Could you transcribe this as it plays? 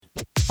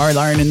All right,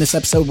 Lauren, in this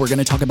episode, we're going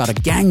to talk about a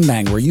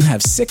gangbang where you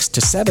have 6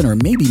 to 7 or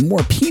maybe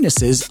more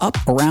penises up,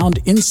 around,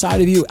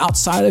 inside of you,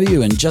 outside of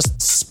you, and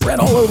just spread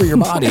all over your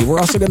body. We're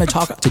also going to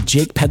talk to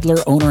Jake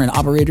Pedler, owner and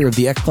operator of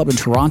the X Club in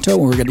Toronto,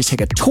 and we're going to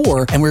take a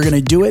tour, and we're going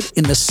to do it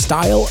in the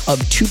style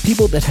of two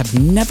people that have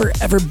never,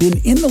 ever been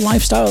in the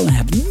lifestyle and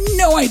have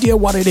no idea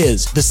what it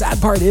is. The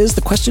sad part is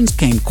the questions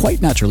came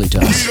quite naturally to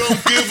us. We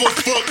don't give a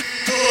fuck.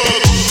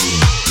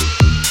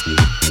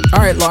 All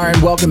right, Lauren,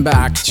 welcome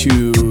back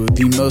to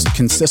the most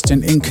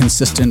consistent,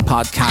 inconsistent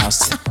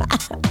podcast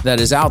that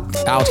is out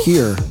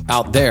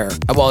there.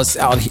 Well, it's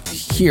out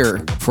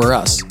here for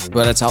us,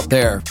 but it's out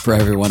there for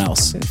everyone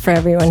else. For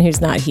everyone who's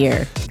not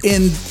here.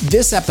 In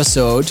this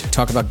episode,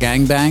 talk about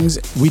gangbangs.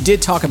 We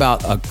did talk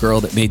about a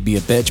girl that made me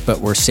a bitch, but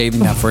we're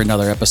saving that for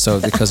another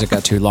episode because it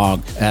got too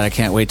long. And I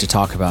can't wait to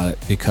talk about it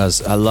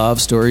because I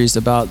love stories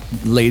about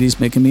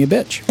ladies making me a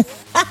bitch.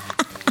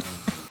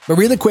 But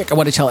really quick, I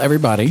want to tell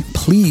everybody,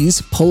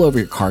 please pull over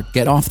your car,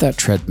 get off that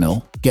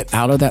treadmill, get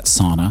out of that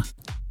sauna,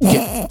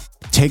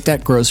 take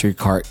that grocery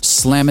cart,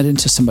 slam it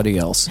into somebody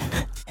else,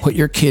 put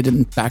your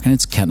kid back in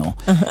its kennel,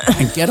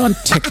 and get on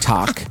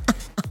TikTok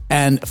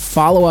and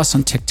follow us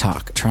on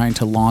TikTok, trying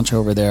to launch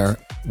over there.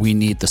 We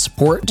need the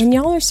support. And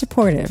y'all are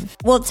supportive.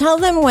 Well, tell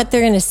them what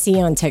they're going to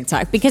see on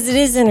TikTok because it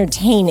is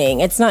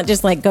entertaining. It's not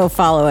just like go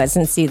follow us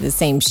and see the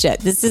same shit.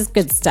 This is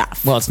good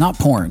stuff. Well, it's not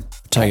porn.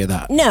 Tell you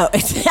that. No,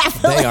 it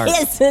definitely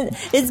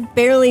isn't. It's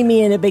barely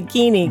me in a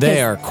bikini.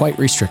 They are quite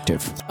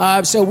restrictive.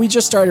 So we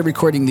just started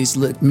recording these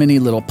mini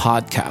little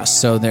podcasts.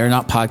 So they're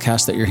not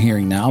podcasts that you're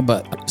hearing now,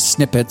 but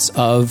snippets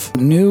of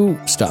new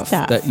stuff.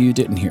 That you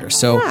didn't hear.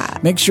 So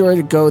make sure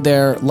to go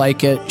there,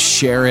 like it,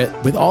 share it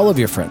with all of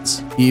your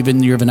friends,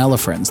 even your vanilla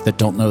friends that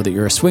don't know that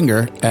you're a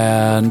swinger,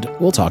 and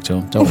we'll talk to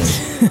them. Don't worry.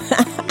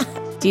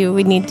 Do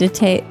we need to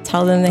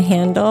tell them the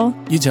handle?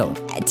 You tell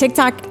them.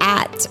 TikTok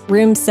at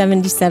Room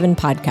 77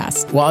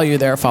 Podcast. While you're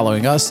there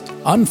following us,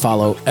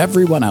 unfollow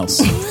everyone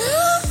else.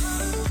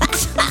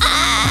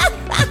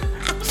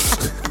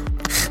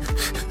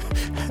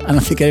 I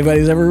don't think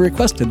anybody's ever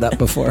requested that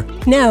before.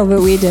 No,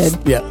 but we did.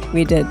 Yeah.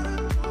 We did.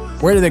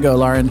 Where do they go,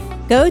 Lauren?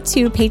 Go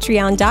to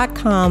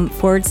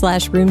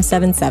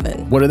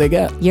patreon.com/room77. What do they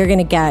get? You're going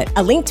to get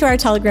a link to our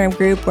Telegram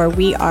group where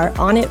we are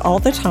on it all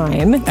the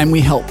time. And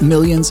we help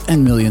millions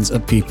and millions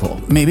of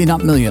people. Maybe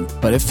not million,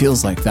 but it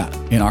feels like that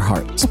in our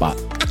heart spot.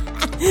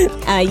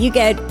 You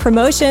get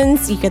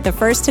promotions. You get the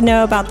first to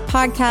know about the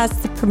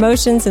podcast, the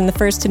promotions, and the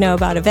first to know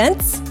about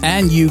events.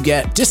 And you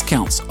get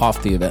discounts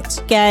off the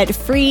events. Get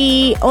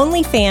free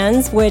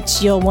OnlyFans,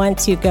 which you'll want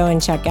to go and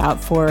check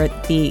out for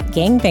the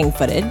gangbang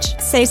footage.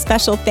 Say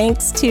special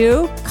thanks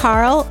to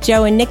Carl,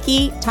 Joe and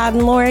Nikki, Todd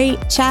and Lori,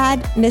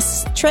 Chad,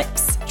 Miss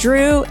Trix,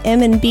 Drew,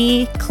 M and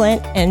B,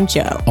 Clint, and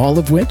Joe. All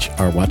of which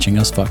are watching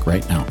us fuck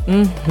right now.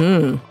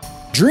 Mm-hmm.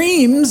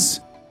 Dreams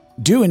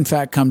do in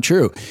fact come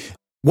true.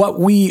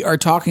 What we are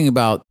talking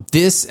about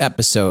this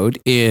episode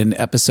in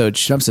episode,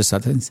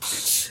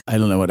 I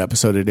don't know what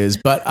episode it is,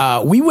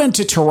 but we went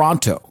to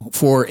Toronto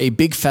for a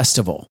big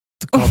festival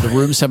called the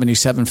Room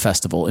 77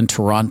 Festival in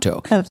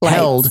Toronto,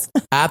 held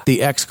at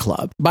the X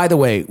Club. By the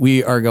way,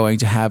 we are going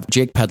to have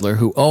Jake Pedler,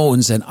 who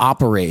owns and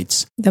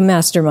operates the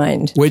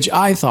Mastermind, which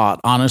I thought,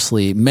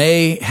 honestly,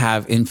 may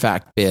have in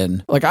fact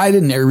been, like, I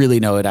didn't really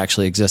know it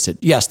actually existed.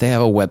 Yes, they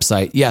have a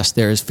website. Yes,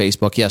 there's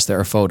Facebook. Yes,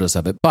 there are photos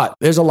of it. But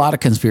there's a lot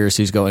of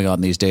conspiracies going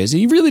on these days.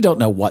 And you really don't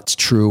know what's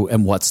true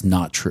and what's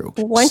not true.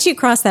 Once you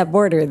cross that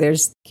border,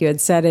 you had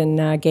said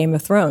in Game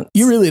of Thrones.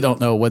 You really don't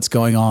know what's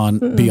going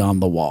on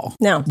beyond the wall.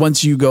 No.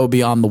 Once you go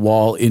beyond the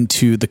wall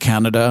into the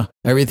Canada,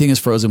 everything is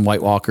frozen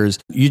White Walkers.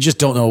 You just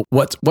don't know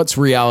what's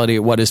reality,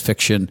 what is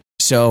fiction.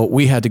 So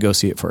we had to go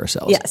see it for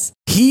ourselves. Yes.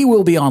 He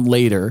will be on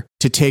later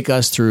to take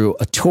us through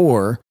a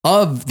tour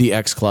of the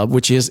X Club,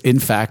 which is in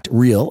fact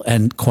real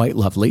and quite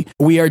lovely.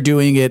 We are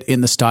doing it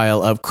in the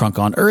style of Crunk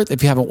on Earth.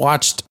 If you haven't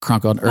watched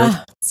Crunk on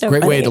Earth,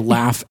 great way to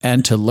laugh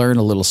and to learn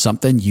a little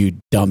something, you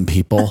dumb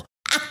people.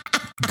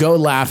 Go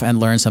laugh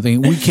and learn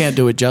something. We can't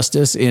do it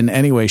justice in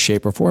any way,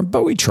 shape, or form,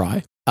 but we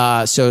try.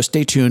 So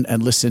stay tuned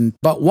and listen.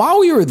 But while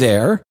we were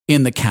there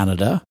in the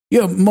Canada, you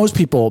know, most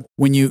people,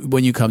 when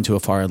you come to a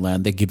foreign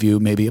land, they give you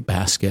maybe a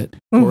basket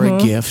or a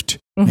gift,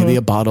 maybe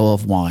a bottle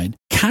of wine.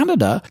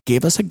 Canada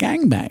gave us a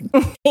gangbang.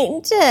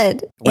 They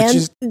did.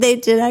 They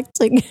did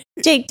actually.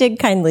 Jake did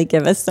kindly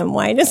give us some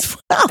wine as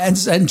well. And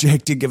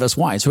Jake did give us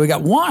wine. So we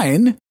got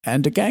wine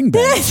and a gangbang.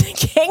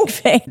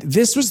 Gangbang.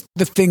 This was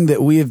the thing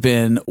that we have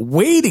been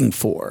waiting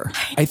for.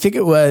 I think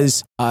it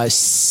was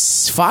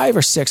 5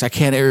 or 6. I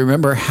can't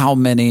remember how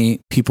many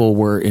people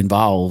were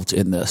involved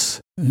in this.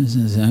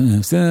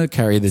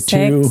 Carry the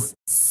 2.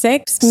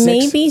 6,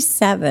 maybe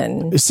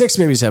 7. 6,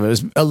 maybe 7. It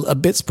was a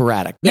bit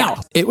sporadic. Yeah.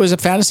 Now, it was a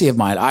fantasy of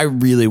mine. I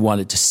really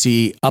wanted to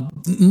see a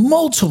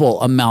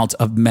multiple amount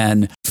of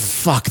men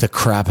fuck the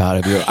crap out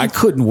of you. I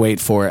couldn't wait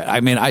for it. I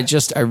mean, I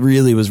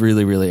really was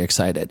really, really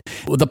excited.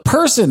 Well, the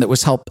person that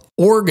was helped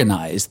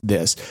organize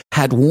this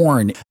had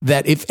warned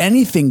that if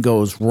anything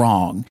goes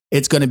wrong,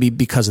 it's going to be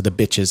because of the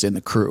bitches in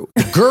the crew.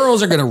 The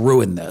girls are going to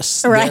ruin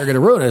this. Right. They're going to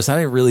ruin this. I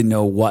didn't really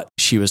know what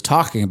she was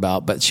talking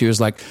about, but she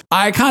was like,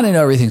 I kind of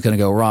know everything's going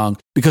to go wrong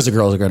because the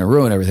girls are going to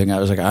ruin everything. I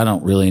was like, I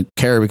don't really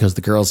care because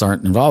the girls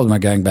aren't involved in my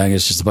gangbang.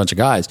 It's just a bunch of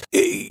guys.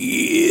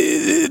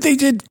 They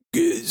did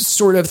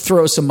sort of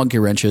throw some monkey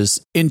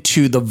wrenches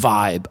into the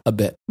vibe a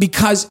bit,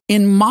 because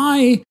in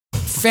my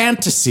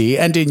fantasy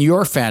and in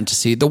your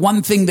fantasy, the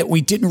one thing that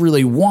we didn't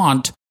really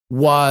want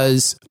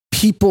was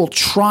people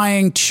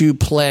trying to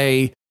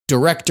play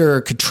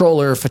director,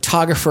 controller,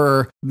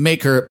 photographer,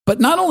 maker. But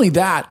not only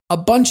that, a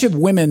bunch of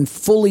women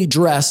fully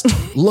dressed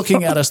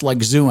looking at us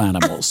like zoo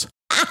animals.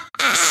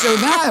 So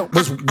that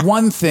was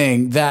one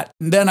thing that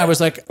then I was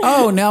like,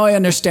 oh, now I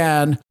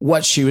understand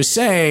what she was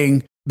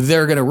saying.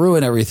 They're going to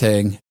ruin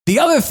everything. The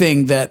other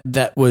thing that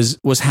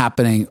was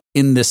happening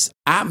in this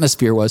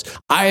atmosphere was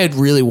I had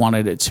really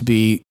wanted it to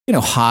be,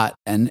 hot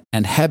and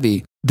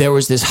heavy. There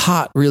was this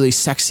hot, really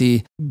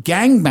sexy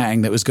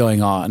gangbang that was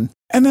going on,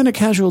 and then a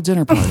casual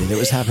dinner party that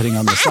was happening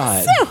on the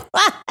side.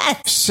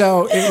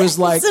 So it was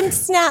like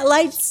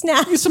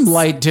some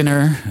light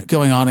dinner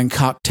going on and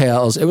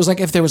cocktails. It was like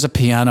if there was a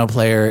piano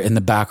player in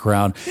the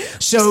background.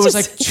 So it was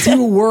like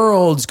two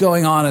worlds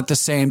going on at the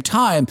same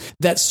time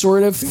that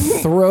sort of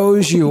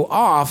throws you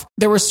off.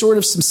 There were sort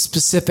of some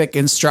specific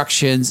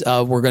instructions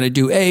of we're going to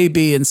do A,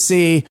 B, and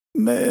C.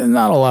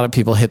 Not a lot of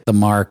people hit the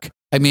mark.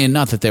 I mean,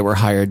 not that they were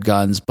hired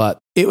guns, but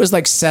it was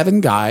like 7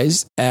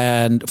 guys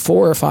and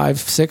 4 or 5,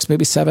 6,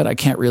 maybe 7. I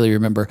can't really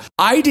remember.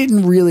 I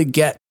didn't really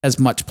get as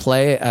much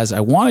play as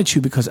I wanted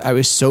to because I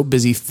was so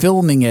busy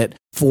filming it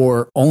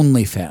for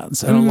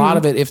OnlyFans. And a lot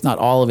of it, if not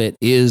all of it,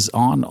 is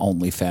on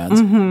OnlyFans.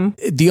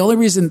 Mm-hmm. The only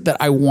reason that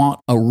I want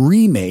a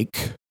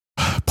remake,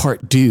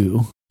 part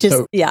 2,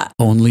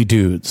 Only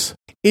Dudes,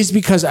 is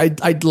because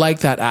I'd like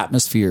that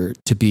atmosphere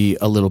to be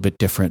a little bit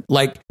different.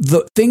 Like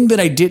the thing that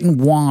I didn't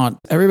want,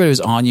 everybody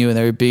was on you and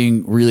they were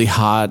being really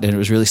hot and it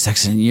was really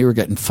sexy and you were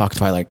getting fucked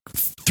by like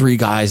 3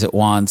 guys at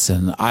once.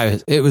 And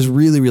it was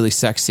really, really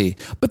sexy.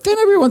 But then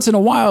every once in a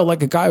while,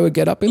 like a guy would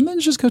get up and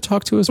then just go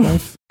talk to his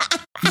wife.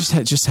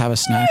 just have a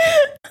snack.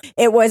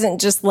 It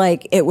wasn't just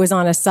like it was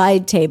on a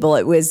side table.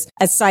 It was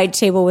a side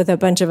table with a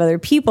bunch of other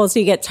people. So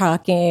you get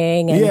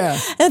talking. And,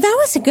 oh, that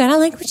was good. I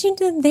like what you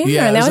did there.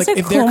 Yeah, and that was like, a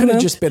if cool there could have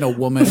move. just been a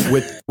woman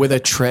with a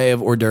tray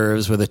of hors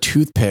d'oeuvres with a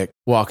toothpick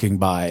walking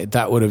by,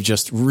 that would have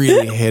just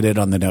really hit it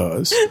on the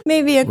nose.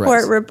 Maybe a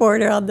court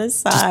reporter on the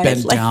side.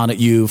 Just bent down at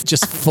you,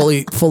 just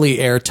fully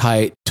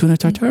airtight. Tuna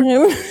tartare?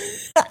 No,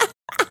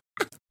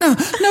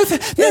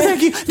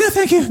 thank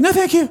you. No,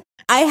 thank you.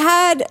 I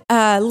had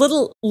a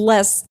little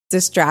less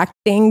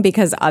distracting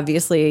because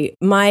obviously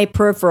my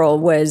peripheral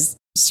was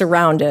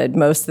surrounded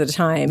most of the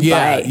time.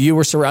 Yeah, by you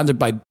were surrounded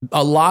by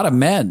a lot of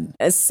men.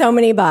 So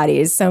many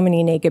bodies, so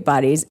many naked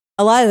bodies.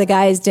 A lot of the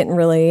guys didn't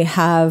really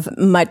have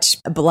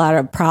a lot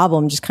of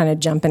problem just kind of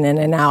jumping in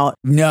and out.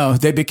 No,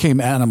 they became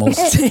animals.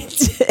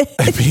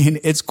 I mean,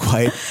 it's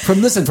quite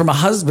from a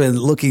husband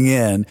looking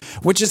in,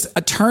 which is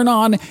a turn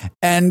on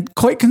and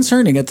quite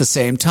concerning at the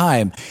same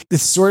time.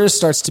 This sort of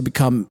starts to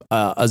become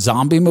a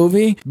zombie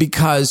movie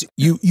because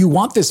you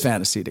want this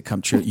fantasy to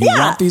come true. You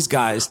want these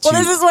guys to.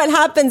 Well, this is what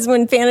happens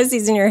when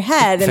fantasy's in your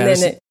head,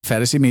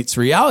 fantasy meets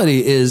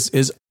reality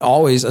is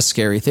always a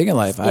scary thing in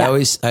life. Yeah.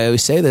 I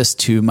always say this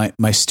to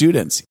my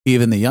students,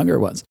 even the younger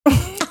ones.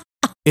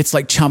 It's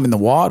like chum in the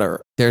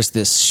water. There's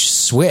this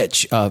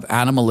switch of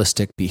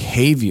animalistic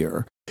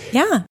behavior.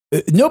 Yeah.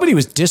 Nobody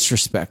was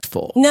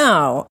disrespectful.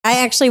 No,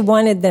 I actually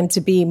wanted them to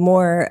be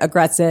more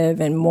aggressive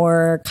and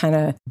more kind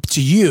of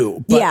to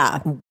you.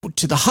 But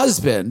to the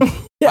husband,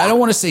 I don't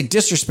want to say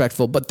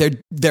disrespectful, but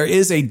there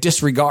is a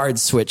disregard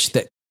switch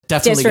that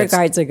definitely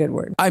disregard's a good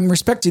word. I'm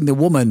respecting the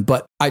woman,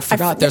 but I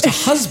forgot there's a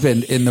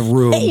husband in the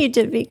room. You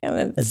did become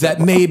invisible. That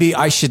maybe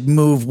I should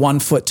move 1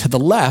 foot to the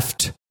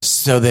left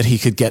so that he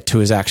could get to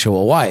his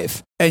actual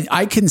wife. And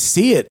I can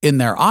see it in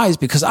their eyes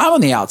because I'm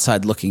on the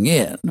outside looking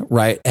in,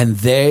 right? And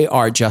they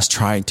are just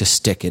trying to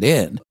stick it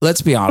in.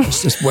 Let's be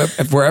honest.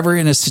 If we're ever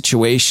in a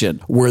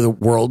situation where the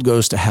world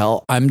goes to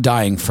hell, I'm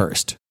dying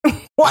first.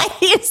 Why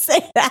do you say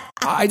that?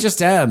 I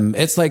just am.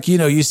 It's like,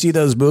 you see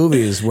those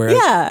movies where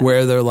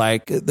they're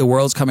like, the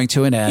world's coming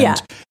to an end.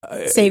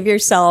 Yeah. Save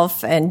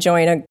yourself and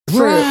join a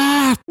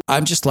crew.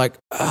 I'm just like,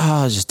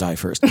 I'll just die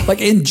first.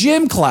 Like in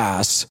gym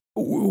class,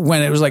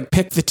 when it was like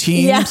pick the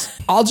teams,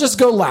 I'll just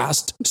go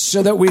last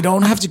so that we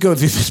don't have to go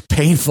through this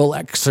painful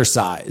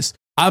exercise.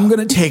 I'm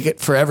going to take it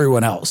for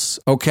everyone else,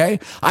 okay?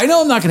 I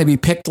know I'm not going to be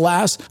picked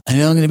last. I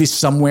know I'm going to be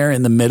somewhere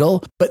in the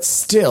middle, but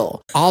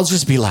still, I'll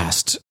just be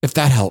last, if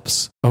that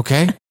helps,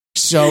 okay?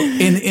 So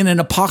in an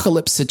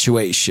apocalypse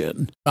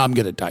situation, I'm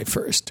going to die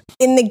first.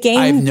 In the game,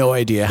 I have no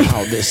idea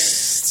how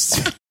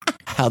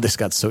this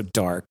got so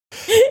dark.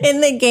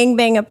 In the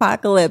gangbang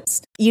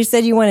apocalypse, you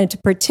said you wanted to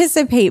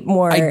participate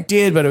more. I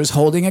did, but I was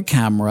holding a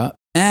camera,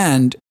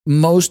 and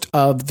most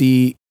of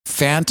the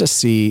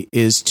fantasy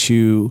is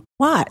to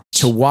watch.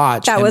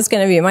 That was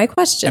going to be my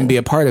question. And be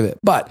a part of it.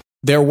 But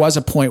there was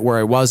a point where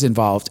I was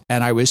involved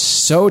and I was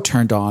so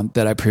turned on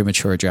that I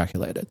premature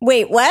ejaculated.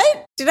 Wait,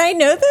 what? Did I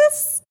know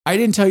this? I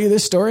didn't tell you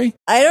this story?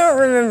 I don't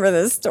remember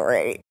this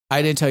story.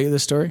 I didn't tell you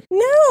this story?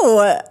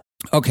 No.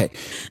 Okay.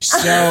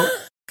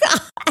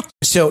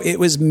 So it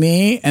was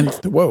me and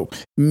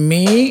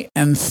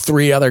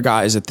three other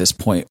guys at this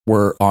point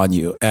were on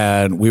you,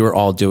 and we were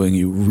all doing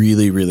you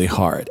really, really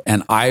hard.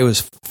 And I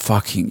was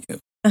fucking you.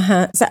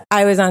 So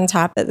I was on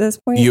top at this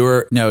point? You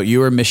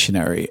were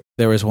missionary.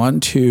 There was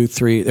 1, 2,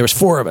 3. There was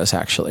 4 of us,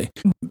 actually.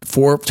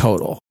 4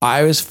 total.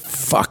 I was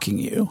fucking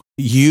you.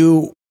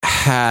 You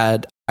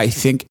had, I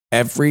think,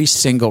 every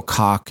single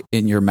cock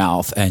in your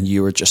mouth, and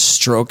you were just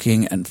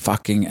stroking and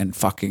fucking and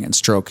fucking and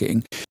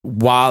stroking.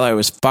 While I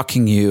was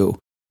fucking you,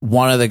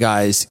 one of the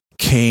guys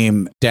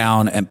came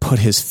down and put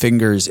his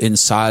fingers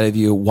inside of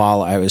you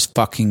while I was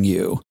fucking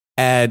you.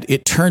 And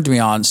it turned me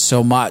on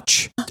so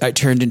much. I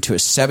turned into a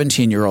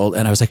 17-year-old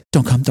and I was like,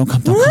 don't come.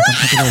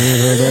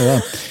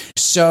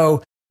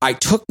 So I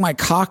took my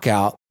cock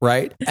out,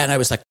 right? And I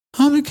was like,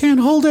 I can't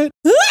hold it.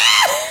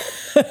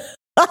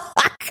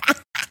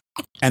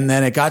 And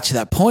then it got to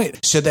that point.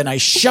 So then I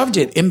shoved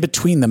it in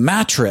between the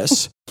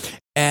mattress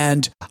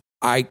and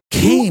I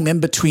came in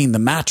between the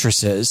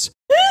mattresses.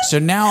 So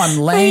now I'm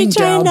laying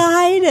down. Trying to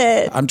hide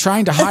it. I'm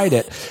trying to hide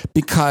it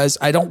because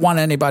I don't want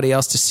anybody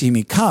else to see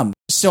me come.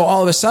 So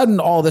all of a sudden,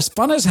 all this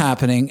fun is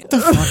happening. What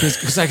the fuck is?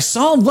 Because I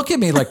saw him look at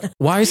me like,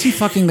 why is he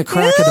fucking the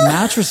crack of the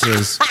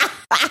mattresses?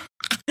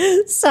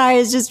 Sorry,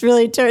 it just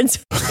really turns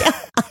me on.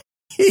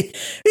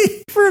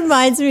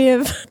 Reminds me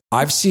of.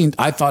 I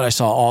thought I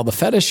saw all the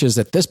fetishes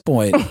at this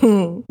point.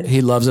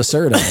 He loves a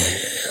Serta.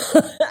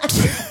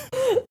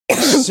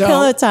 So,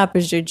 Pillow top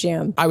is your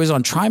jam. I was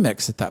on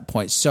Trimix at that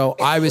point, so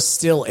I was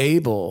still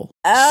able.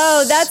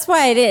 Oh, that's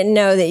why I didn't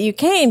know that you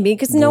came,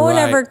 because no one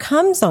ever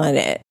comes on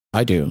it.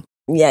 I do.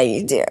 Yeah,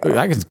 you do.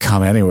 I can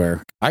come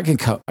anywhere. I can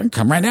come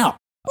right now.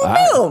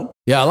 Boom.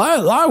 Yeah, a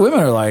lot of women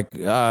are like,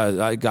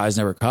 guys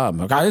never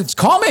come. Guys,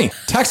 call me,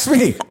 text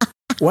me.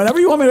 Whenever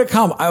you want me to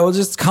come, I will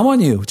just come on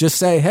you. Just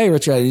say, hey,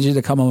 Richard, I need you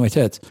to come on my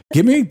tits.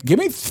 Give me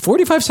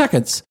 45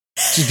 seconds.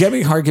 Just give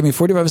me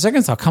 45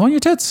 seconds. I'll come on your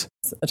tits.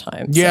 The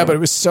time. Yeah, but it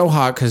was so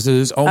hot because it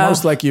was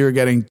almost like you were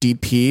getting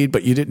DP'd,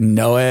 but you didn't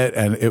know it.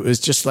 And it was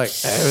just like,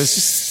 it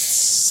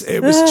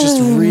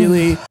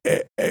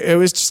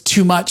was just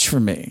too much for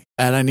me.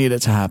 And I need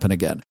it to happen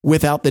again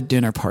without the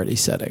dinner party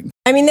setting.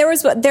 I mean, there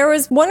was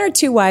 1 or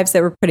 2 wives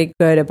that were pretty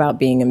good about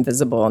being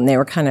invisible. And they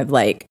were kind of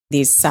like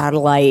these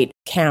satellite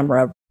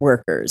camera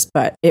workers,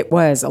 but it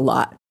was a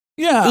lot.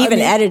 Yeah, even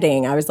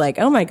editing, I was like,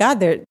 oh my God,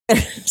 there's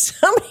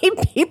so many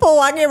people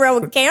walking around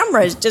with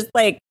cameras, just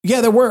like.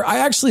 Yeah, there were.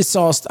 I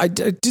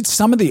did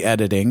some of the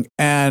editing,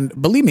 and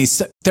believe me,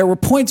 there were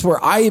points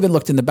where I even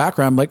looked in the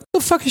background, I'm like,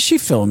 what the fuck is she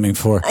filming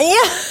for?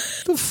 Yeah.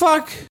 The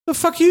fuck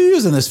are you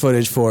using this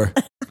footage for?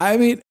 I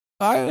mean,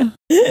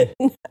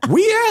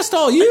 we asked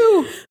all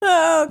you.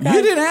 Oh, God.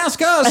 You didn't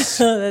ask us.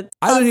 I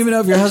don't even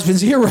know if your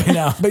husband's here right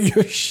now, but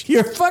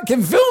you're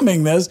fucking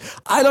filming this.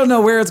 I don't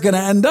know where it's going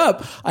to end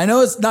up. I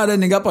know it's not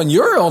ending up on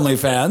your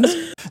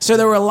OnlyFans. So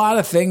there were a lot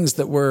of things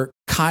that were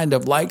kind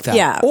of like that.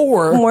 Yeah,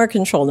 or more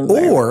controlled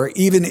environment. Or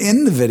even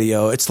in the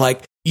video, it's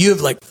like you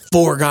have like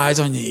 4 guys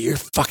on you. You're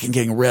fucking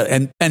getting rid.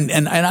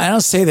 And I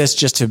don't say this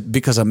just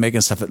because I'm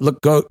making stuff.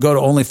 Look, go to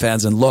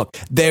OnlyFans and look.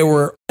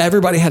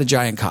 Everybody had a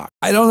giant cock.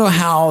 I don't know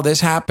how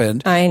this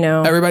happened. I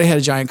know. Everybody had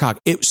a giant cock.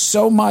 It was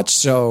so much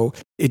so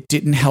it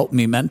didn't help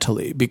me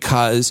mentally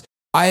because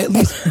I at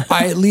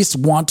least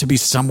want to be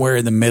somewhere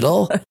in the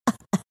middle.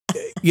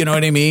 You know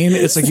what I mean?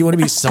 It's like you want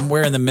to be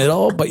somewhere in the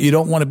middle, but you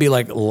don't want to be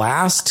like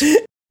last.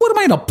 What am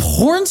I in a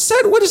porn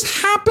set? What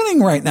is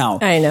happening right now?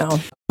 I know.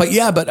 But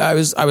yeah, I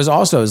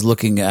was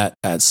looking at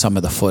some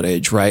of the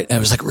footage, right? And it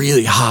was like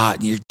really hot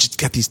and you just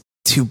got these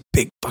 2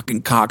 big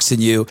fucking cocks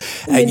in you.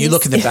 And you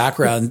look in the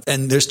background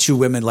and there's 2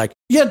 women like,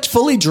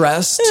 fully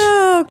dressed.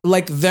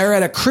 Like they're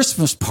at a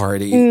Christmas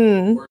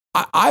party.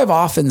 I've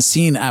often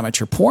seen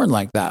amateur porn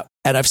like that.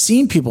 And I've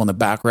seen people in the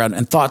background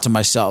and thought to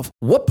myself,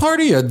 what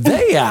party are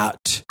they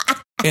at?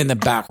 In the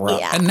background.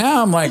 Yeah. And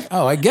now I'm like,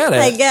 oh, I get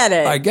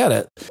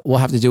it. We'll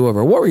have to do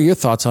over. What were your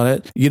thoughts on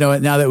it? You know,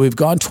 now that we've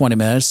gone 20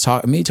 minutes,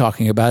 me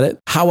talking about it,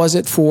 how was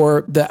it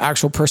for the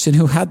actual person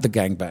who had the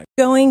gangbang?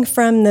 Going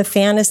from the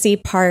fantasy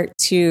part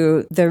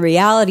to the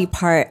reality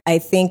part, I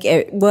think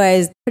it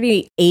was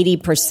pretty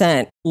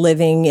 80%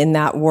 living in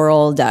that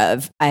world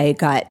of I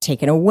got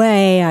taken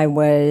away. I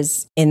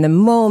was in the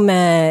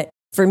moment.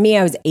 For me,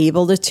 I was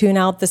able to tune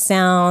out the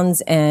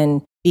sounds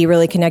and be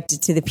really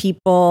connected to the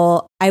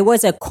people. I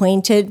was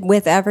acquainted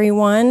with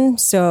everyone,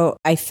 so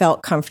I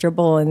felt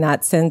comfortable in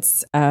that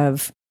sense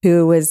of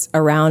who was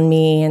around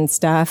me and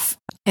stuff.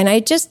 And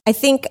I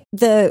think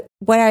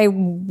what I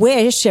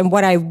wish and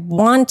what I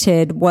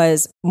wanted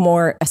was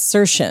more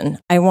assertion.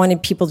 I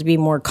wanted people to be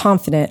more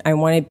confident. I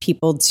wanted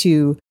people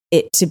to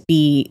it to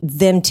be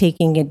them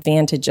taking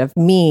advantage of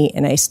me.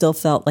 And I still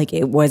felt like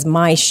it was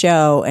my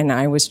show and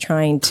I was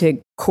trying to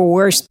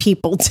coerce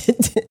people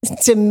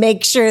to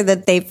make sure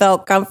that they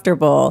felt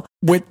comfortable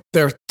with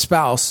their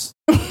spouse.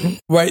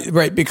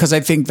 Right. Because I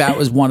think that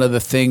was one of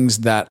the things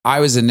that I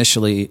was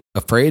initially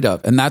afraid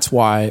of. And that's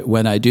why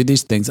when I do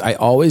these things, I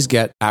always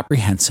get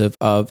apprehensive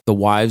of the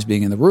wives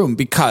being in the room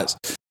because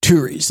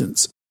 2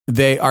 reasons.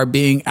 They are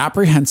being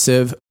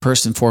apprehensive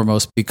first and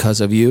foremost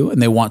because of you,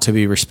 and they want to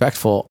be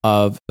respectful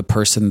of the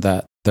person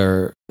that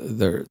they're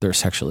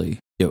sexually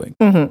doing.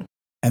 Mm-hmm.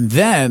 And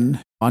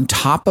then on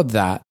top of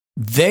that,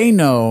 they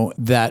know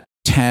that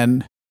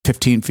 10,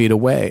 15 feet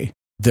away,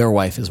 their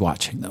wife is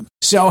watching them.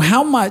 So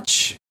how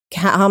much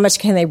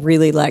can they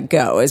really let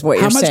go is what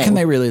you're saying. How much can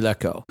they really let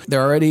go?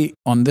 They're already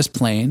on this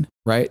plane,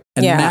 right?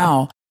 And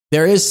now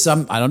there is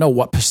some, I don't know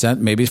what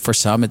percent, maybe for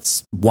some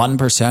it's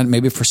 1%,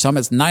 maybe for some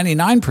it's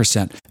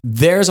 99%.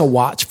 There's a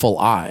watchful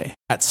eye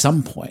at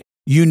some point.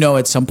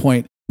 At some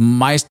point,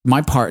 my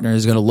partner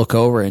is going to look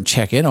over and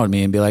check in on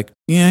me and be like,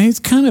 yeah, he's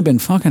kind of been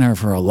fucking her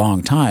for a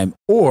long time.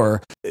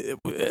 Or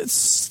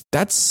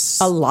that's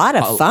a lot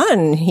of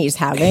fun he's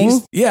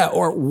having.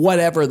 Or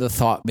whatever the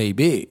thought may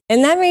be.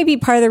 And that may be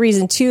part of the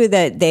reason too,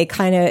 that it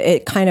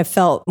kind of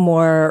felt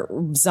more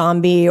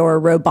zombie or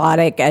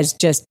robotic as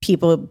just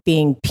people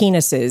being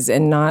penises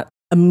and not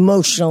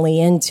emotionally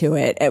into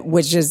it,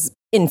 which is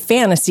in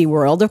fantasy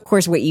world, of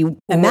course, what you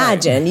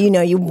imagine.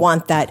 Right. You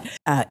want that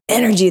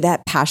energy,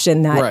 that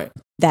passion, that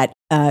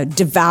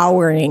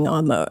devouring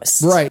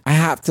almost. Right. I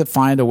have to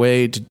find a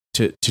way to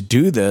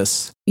do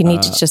this. You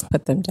need to just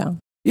put them down.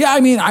 Yeah,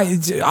 I mean,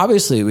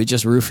 obviously we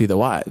just roofie the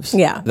wives.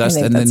 Yeah,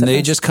 and then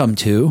they just come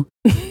to,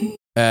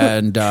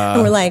 and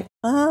we're like,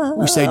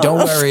 we say,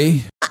 "Don't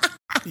worry,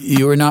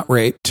 you were not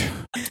raped.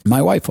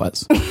 My wife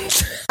was."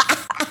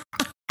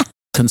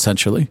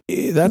 Consensually.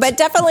 But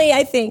definitely,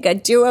 I think a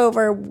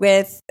do-over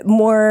with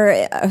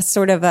more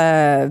sort of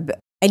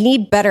I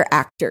need better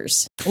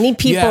actors. I need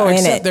people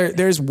in it.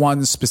 There's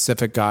one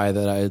specific guy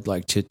that I'd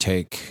like to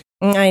take.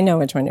 I know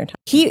which one you're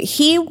talking.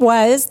 He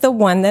was the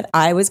one that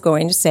I was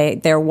going to say.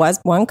 There was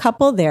one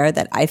couple there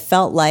that I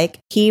felt like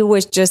he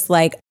was just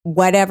like,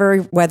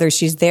 whether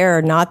she's there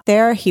or not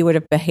there, he would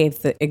have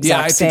behaved the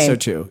exact same. Yeah, I think so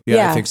too.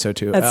 Yeah, I think so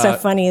too. That's so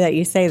funny that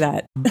you say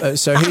that.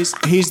 So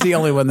he's the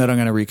only one that I'm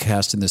going to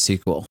recast in the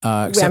sequel.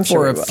 Except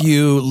for a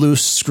few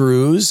loose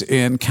screws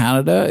in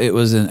Canada. It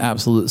was an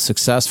absolute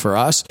success for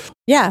us.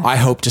 Yeah. I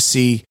hope to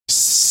see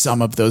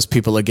some of those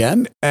people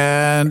again,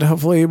 and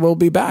hopefully we'll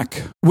be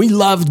back. We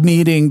loved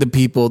meeting the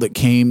people that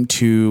came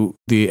to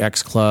the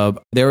X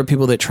Club. There were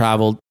people that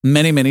traveled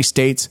many, many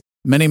states,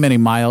 many, many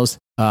miles.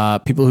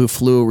 People who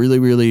flew a really,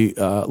 really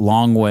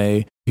long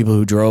way. People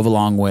who drove a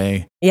long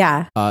way.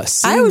 Yeah,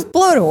 I was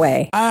blown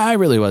away. I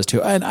really was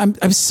too, and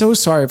I'm so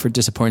sorry for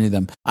disappointing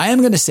them. I am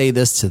going to say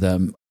this to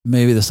them.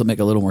 Maybe this will make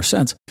a little more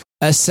sense.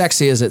 As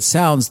sexy as it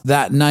sounds,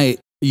 that night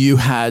you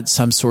had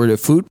some sort of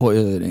food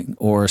poisoning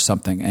or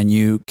something, and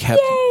you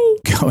kept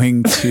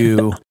going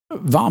to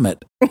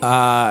vomit.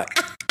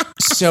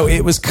 So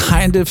it was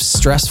kind of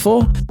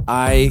stressful.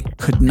 I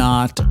could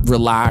not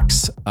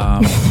relax.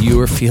 You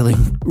were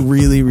feeling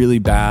really, really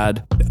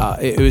bad.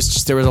 It was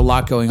just, there was a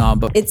lot going on.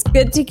 But it's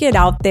good to get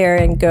out there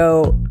and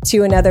go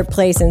to another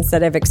place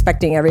instead of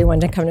expecting everyone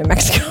to come to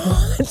Mexico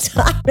all the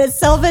time. As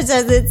selfish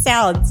as it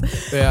sounds.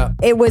 Yeah.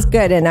 It was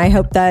good. And I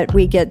hope that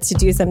we get to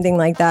do something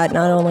like that,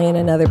 not only in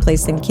another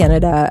place in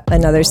Canada,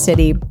 another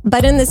city,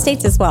 but in the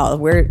States as well.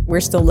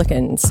 We're still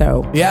looking.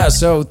 So yeah.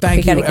 So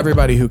thank you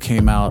everybody who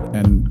came out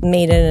and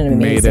made it an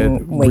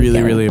amazing weekend.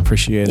 Really, really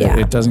appreciate it.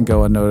 It doesn't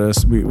go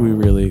unnoticed. We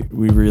really,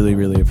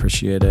 really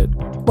appreciate it.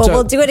 Well,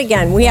 we'll do it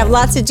again. We have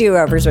lots of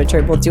do-overs,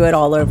 Richard. We'll do it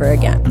all over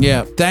again.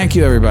 Yeah. Thank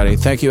you, everybody.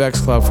 Thank you,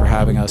 X Club, for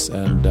having us.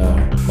 And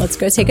let's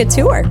go take a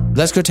tour.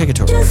 Let's go take a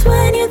tour. Just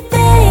when you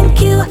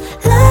think you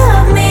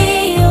love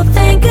me, you'll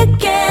think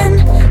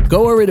again.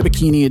 Go over to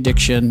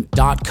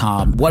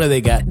bikiniaddiction.com. What do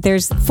they get?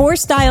 There's 4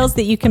 styles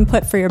that you can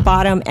put for your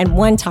bottom and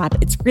 1 top.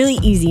 It's really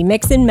easy.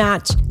 Mix and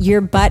match. Your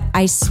butt,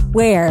 I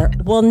swear,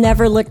 will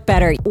never look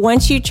better.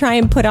 Once you try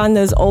and put on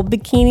those old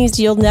bikinis,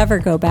 you'll never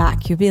go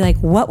back. You'll be like,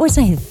 what was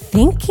I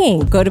thinking?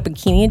 Go to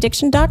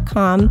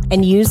bikiniaddiction.com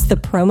and use the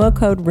promo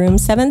code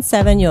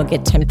ROOM77. You'll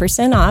get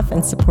 10% off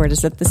and support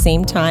us at the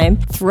same time.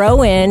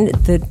 Throw in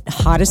the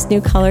hottest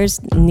new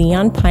colors,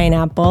 neon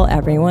pineapple.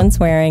 Everyone's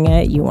wearing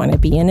it. You want to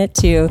be in it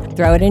too.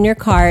 Throw it in your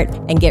cart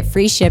and get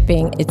free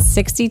shipping. It's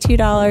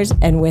 $62,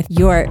 and with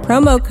your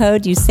promo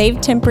code you save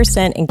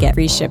 10% and get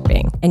free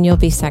shipping, and you'll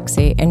be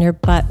sexy and your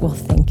butt will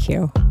thank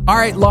you. All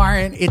right,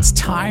 Lauren, it's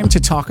time to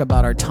talk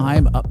about our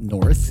time up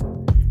north.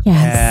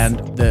 Yes.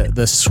 And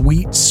the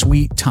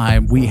sweet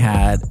time we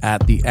had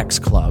at the X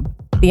Club.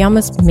 The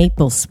almost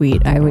maple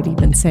sweet, I would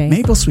even say.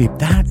 Maple sweet,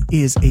 that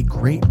is a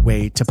great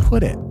way to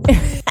put it.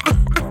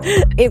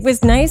 It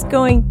was nice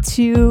going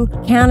to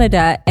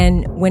Canada,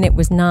 and when it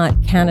was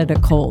not Canada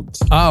cold.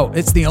 Oh,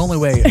 it's the only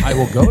way I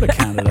will go to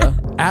Canada.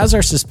 As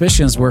our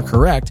suspicions were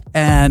correct,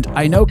 and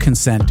I know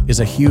consent is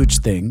a huge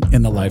thing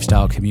in the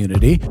lifestyle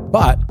community,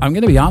 but I'm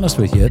going to be honest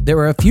with you. There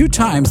were a few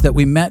times that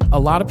we met a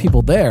lot of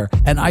people there,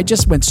 and I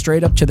just went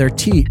straight up to their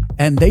teat,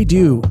 and they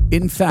do,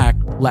 in fact,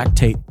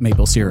 lactate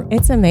maple syrup.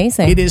 It's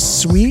amazing. It is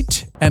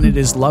sweet and it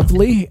is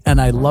lovely, and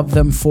I love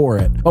them for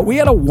it. But we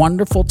had a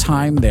wonderful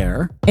time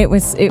there. It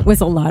was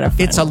a lot of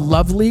fun. It's a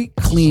lovely,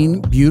 clean,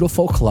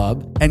 beautiful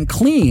club, and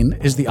clean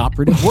is the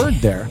operative word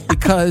there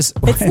because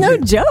it's no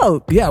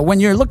joke. Yeah, when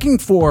you're looking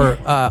for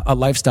a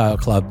lifestyle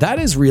club, that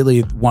is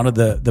really one of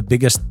the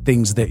biggest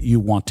things that you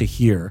want to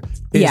hear.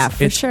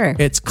 For sure.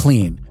 It's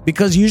clean.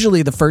 Because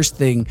usually the first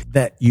thing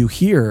that you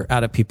hear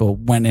out of people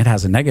when it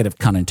has a negative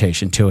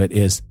connotation to it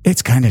is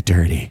it's kind of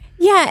dirty.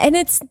 Yeah, and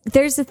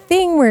there's a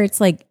thing where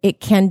it's like it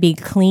can be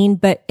clean,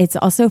 but it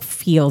also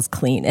feels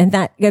clean. And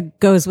that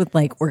goes with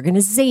like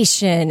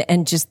organization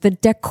and just the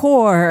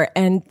decor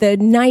and the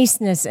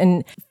niceness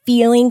and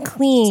feeling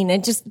clean.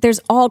 And just there's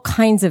all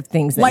kinds of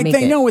things that like make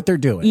they know what they're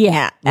doing.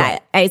 Yeah,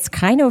 right. It's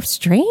kind of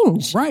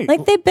strange. Right.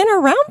 Like they've been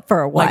around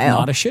for a while. Like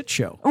not a shit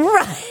show.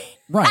 Right.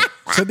 Right.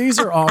 So these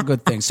are all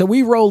good things. So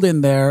we rolled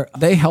in there.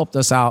 They helped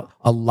us out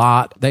a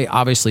lot. They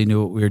obviously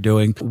knew what we were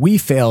doing. We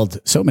failed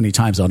so many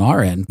times on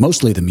our end,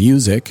 mostly the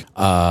music.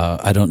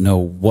 I don't know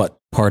what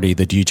party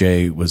the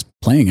DJ was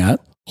playing at.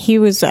 He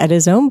was at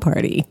his own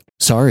party.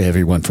 Sorry,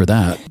 everyone, for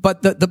that.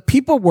 But the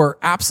people were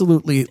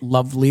absolutely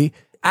lovely.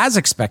 As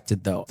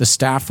expected, though, the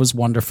staff was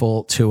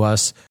wonderful to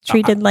us.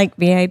 Treated like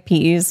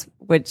VIPs,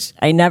 which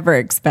I never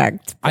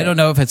expect. I don't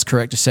know if it's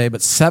correct to say,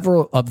 but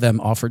several of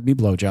them offered me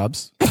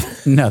blowjobs.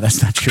 No,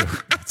 that's not true.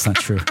 That's not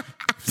true.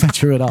 It's not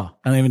true at all.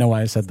 I don't even know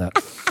why I said that.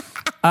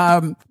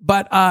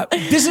 But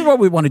this is what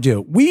we want to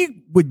do.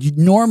 We would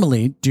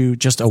normally do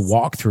just a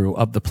walkthrough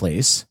of the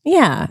place.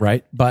 Yeah.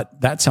 Right?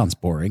 But that sounds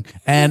boring.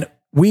 And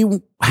we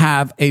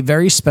have a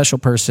very special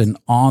person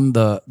on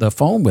the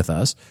phone with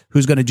us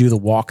who's going to do the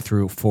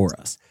walkthrough for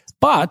us.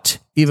 But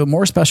even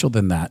more special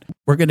than that,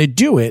 we're going to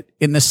do it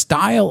in the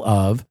style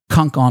of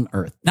Kunk on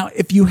Earth. Now,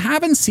 if you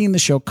haven't seen the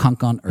show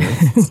Kunk on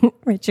Earth,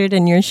 Richard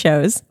and your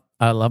shows.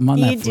 I love them on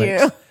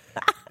Netflix. You do.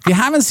 If you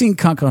haven't seen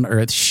Kunk on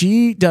Earth,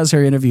 she does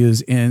her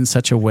interviews in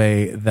such a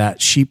way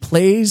that she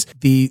plays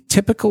the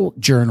typical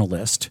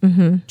journalist,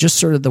 just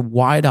sort of the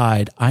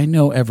wide-eyed, I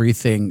know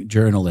everything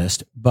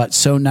journalist, but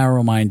so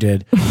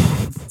narrow-minded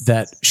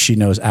that she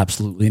knows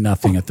absolutely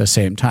nothing at the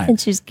same time. And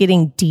she's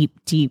getting deep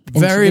into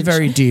very,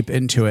 very deep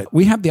into it.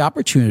 We have the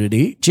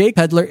opportunity. Jake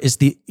Pedler is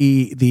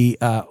the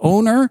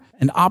owner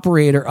and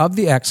operator of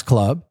the X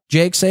Club.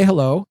 Jake, say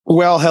hello.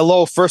 Well,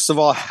 hello. First of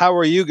all, how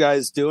are you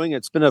guys doing?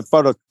 It's been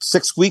about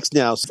 6 weeks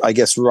now, I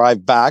guess,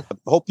 arrived back.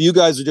 Hope you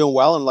guys are doing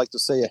well, and I'd like to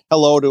say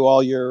hello to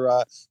all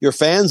your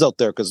fans out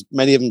there, because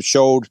many of them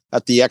showed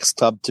at the X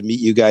Club to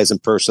meet you guys in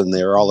person.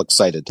 They're all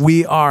excited.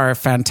 We are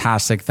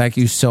fantastic. Thank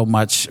you so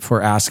much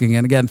for asking.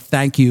 And again,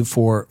 thank you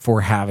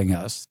for having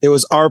us. It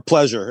was our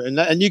pleasure.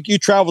 And you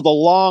traveled a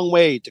long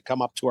way to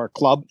come up to our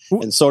club,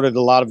 and so did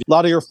a lot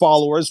of your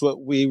followers.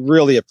 We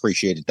really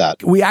appreciated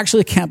that. We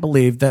actually can't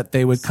believe that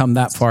they would come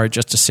that far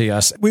just to see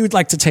us. We would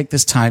like to take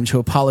this time to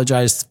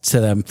apologize to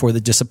them for the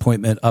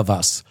disappointment of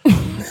us.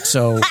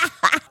 So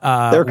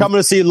they're coming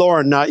to see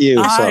Lauren, not you.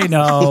 So.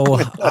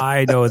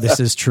 I know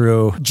this is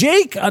true.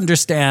 Jake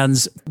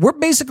understands we're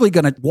basically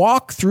going to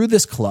walk through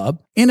this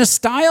club in a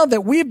style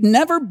that we've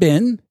never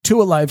been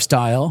to a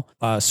lifestyle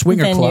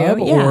swinger Venue, club,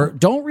 yeah. or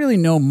don't really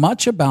know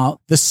much about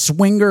the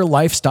swinger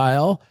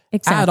lifestyle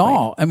at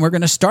all. And we're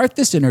going to start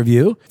this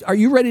interview. Are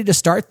you ready to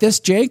start this,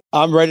 Jake?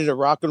 I'm ready to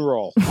rock and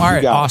roll. All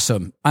right,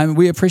 awesome.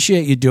 We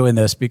appreciate you doing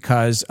this,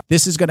 because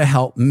this is going to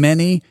help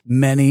many,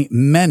 many,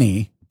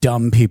 many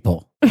dumb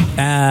people.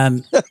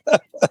 And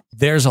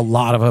there's a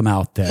lot of them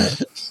out there.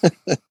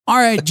 All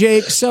right,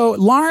 Jake. So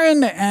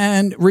Lauren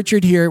and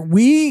Richard here,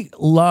 we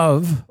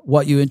love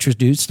what you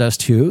introduced us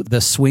to,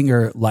 the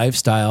swinger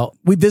lifestyle.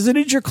 We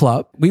visited your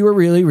club. We were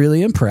really,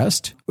 really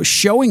impressed. We're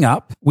showing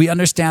up. We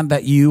understand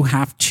that you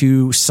have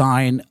to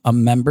sign a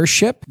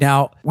membership.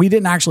 Now, we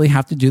didn't actually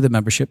have to do the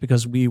membership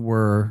because we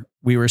were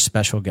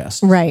special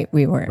guests. Right,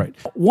 we were. Right.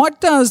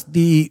 What does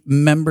the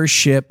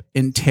membership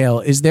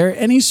entail? Is there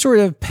any sort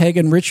of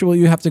pagan ritual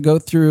you have to go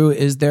through?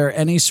 Is there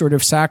any sort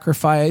of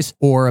sacrifice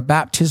or a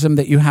baptism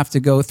that you have to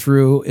go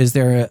through? Is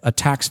there a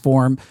tax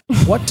form?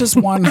 What does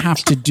one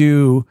have to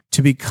do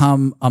to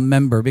become a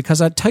member?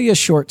 Because I'll tell you a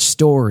short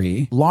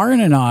story. Lauren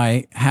and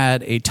I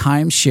had a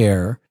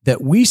timeshare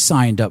that we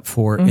signed up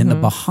for in the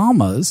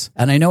Bahamas.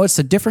 And I know it's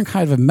a different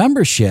kind of a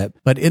membership,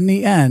 but in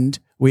the end,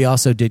 we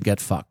also did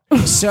get fucked.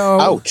 So,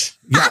 ouch.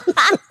 Yeah.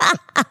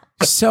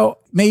 So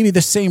maybe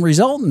the same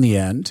result in the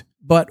end,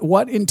 but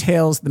what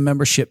entails the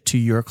membership to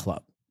your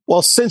club?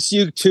 Well, since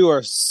you two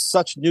are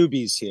such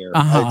newbies here,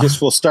 I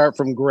just will start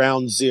from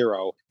ground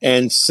zero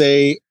and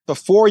say,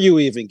 before you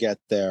even get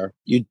there,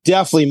 you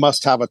definitely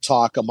must have a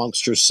talk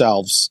amongst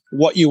yourselves,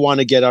 what you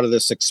want to get out of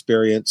this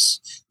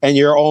experience and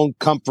your own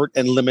comfort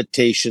and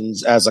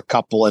limitations as a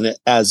couple and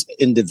as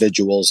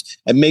individuals.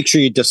 And make sure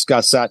you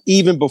discuss that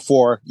even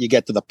before you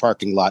get to the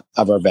parking lot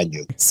of our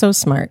venue. So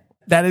smart.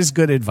 That is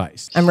good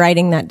advice. I'm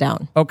writing that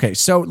down. Okay,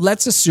 so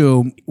let's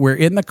assume we're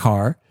in the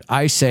car.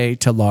 I say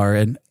to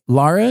Lauren,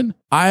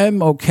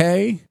 I'm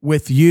okay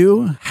with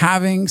you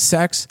having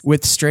sex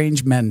with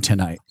strange men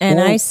tonight. And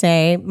I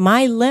say,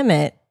 my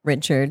limit,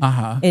 Richard,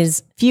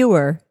 is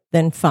fewer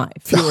than 5.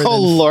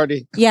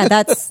 Lordy. Yeah,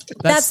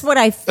 that's what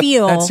I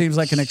feel. That seems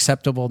like an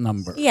acceptable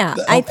number. Yeah,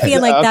 I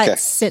feel like that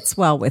sits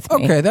well with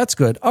me. Okay, that's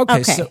good.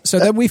 Okay. So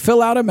then we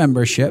fill out a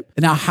membership.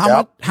 Now,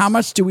 how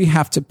much do we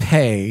have to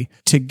pay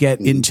to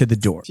get into the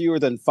door? Fewer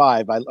than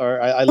 5. I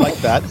like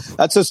that.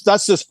 That's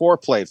just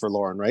foreplay for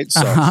Lauren, right?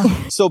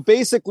 So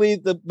basically,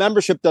 the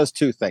membership does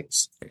 2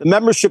 things. The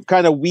membership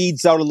kind of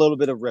weeds out a little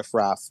bit of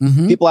riffraff.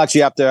 People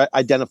actually have to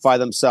identify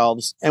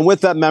themselves, and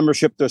with that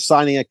membership, they're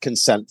signing a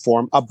consent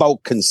form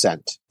about consent.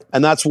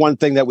 And that's one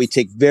thing that we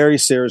take very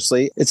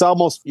seriously. It's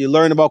almost, you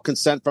learn about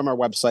consent from our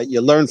website.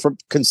 You learn from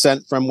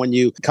consent from when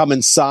you come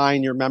and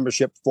sign your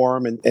membership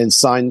form and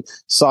sign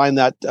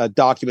that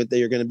document that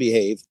you're going to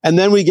behave. And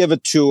then we give a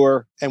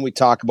tour and we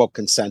talk about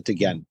consent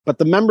again. But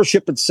the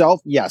membership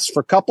itself, yes,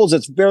 for couples,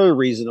 it's very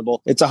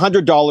reasonable. It's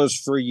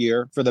 $100 for a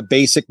year for the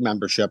basic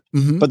membership.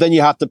 But then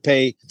you have to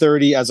pay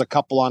 $30 as a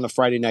couple on a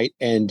Friday night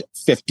and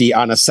 $50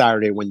 on a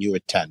Saturday when you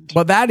attend.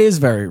 Well, that is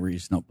very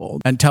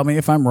reasonable. And tell me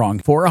if I'm wrong.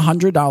 For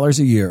 $100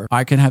 a year,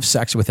 I can have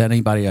sex with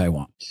anybody I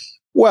want.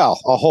 Well,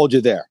 I'll hold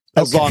you there.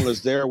 As long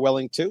as they're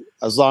willing to,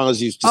 as long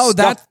as you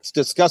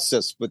discuss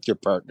this with your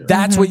partner.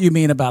 That's what you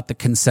mean about the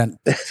consent.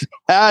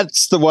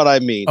 That's what I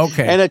mean.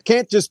 Okay. And it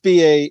can't just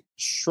be a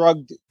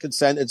shrugged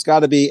consent. It's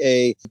got to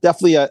be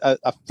definitely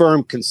a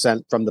firm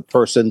consent from the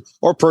person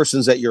or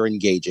persons that you're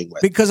engaging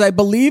with. Because I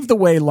believe the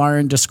way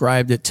Lauren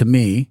described it to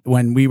me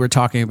when we were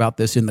talking about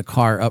this in the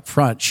car up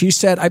front, she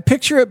said, I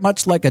picture it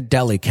much like a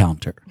deli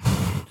counter.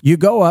 You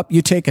go up,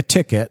 you take a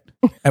ticket,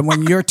 and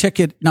when your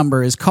ticket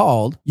number is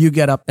called, you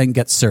get up and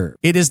get served.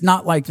 It is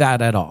not like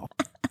that at all.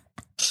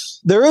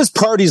 There is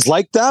parties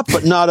like that,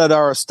 but not at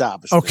our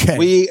establishment. Okay.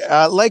 We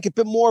like a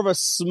bit more of a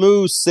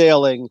smooth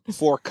sailing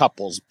for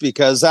couples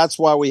because that's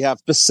why we have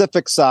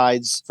specific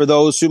sides for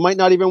those who might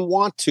not even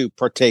want to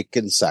partake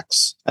in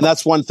sex. And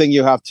that's one thing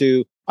you have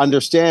to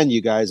understand,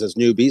 you guys, as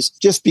newbies.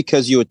 Just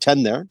because you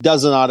attend there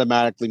doesn't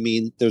automatically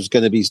mean there's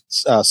going to be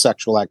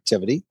sexual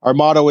activity. Our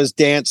motto is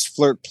dance,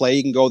 flirt, play.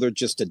 You can go there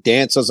just to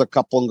dance as a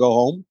couple and go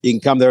home. You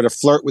can come there to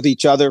flirt with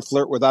each other,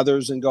 flirt with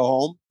others and go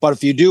home. But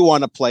if you do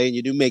want to play and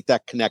you do make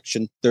that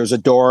connection, there's a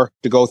door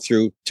to go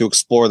through to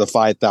explore the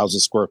 5,000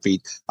 square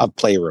feet of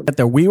playroom.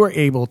 We were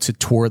able to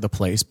tour the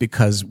place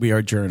because we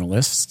are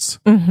journalists,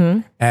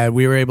 and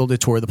we were able to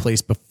tour the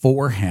place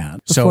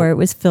beforehand. Before it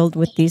was filled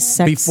with these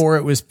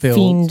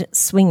fiend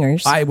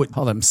swingers. I would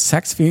call them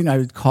sex fiend. I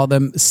would call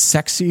them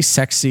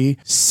sexy,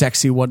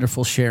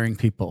 wonderful sharing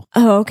people.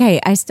 Oh,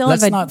 okay.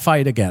 Let's not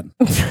fight again.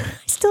 I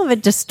still have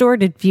a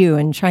distorted view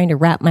and trying to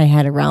wrap my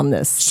head around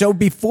this. So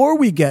before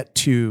we get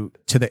to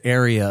the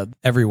area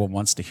everyone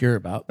wants to hear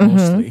about,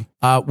 mostly,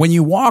 when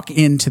you walk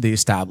into the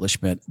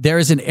establishment, there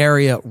is an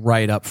area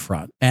right up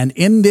front. And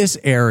in this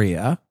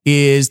area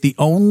is the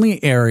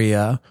only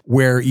area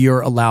where you're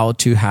allowed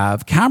to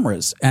have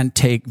cameras and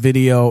take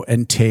video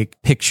and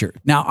take pictures.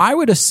 Now, I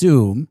would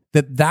assume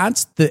that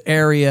that's the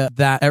area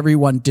that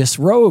everyone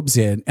disrobes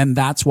in, and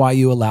that's why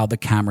you allow the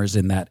cameras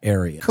in that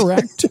area.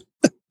 Correct?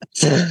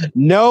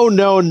 No,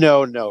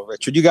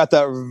 Richard. You got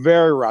that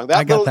very wrong.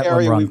 That little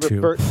area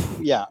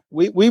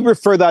we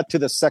refer that to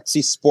the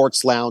Sexy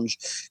Sports Lounge.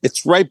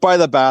 It's right by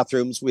the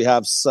bathrooms. We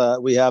have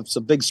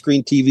some big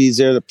screen TVs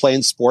there to play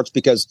in sports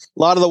because a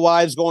lot of the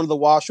wives go into the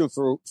washroom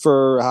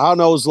for how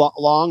knows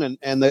long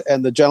and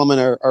the gentlemen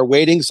are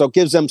waiting, so it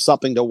gives them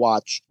something to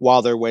watch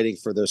while they're waiting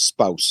for their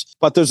spouse.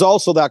 But there's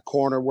also that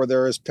corner where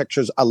there is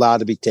pictures allowed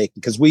to be taken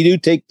because we do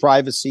take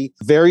privacy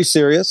very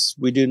serious.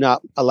 We do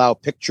not allow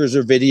pictures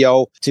or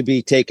video to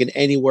be taken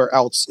anywhere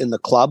else in the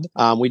club.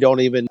 We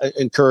don't even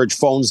encourage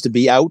phones to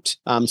be out.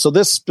 So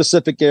this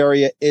specific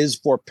area is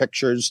for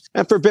pictures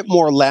and for a bit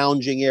more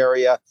lounging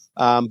area.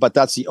 But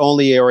that's the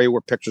only area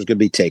where pictures can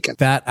be taken.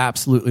 That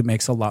absolutely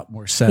makes a lot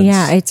more sense.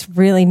 Yeah, it's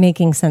really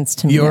making sense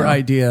to me. Your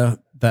idea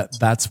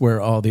that's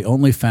where all the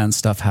OnlyFans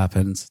stuff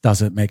happens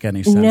doesn't make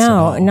any sense at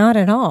all. No, not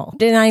at all.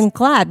 And I'm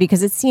glad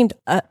because it seemed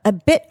a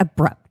bit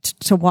abrupt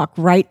to walk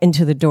right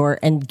into the door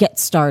and get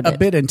started. A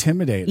bit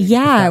intimidating.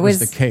 Yeah, if that was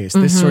the case.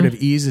 This sort of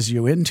eases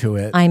you into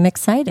it. I'm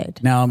excited.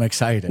 Now I'm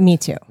excited. Me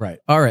too. Right.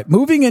 All right.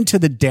 Moving into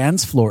the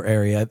dance floor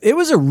area. It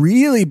was a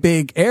really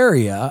big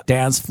area.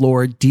 Dance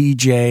floor,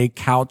 DJ,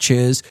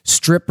 couches,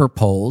 stripper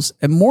poles.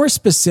 And more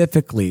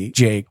specifically,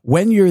 Jake,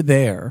 when you're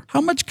there, how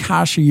much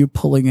cash are you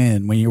pulling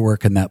in when you're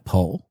working that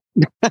pole?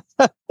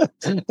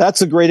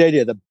 That's a great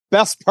idea. The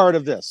best part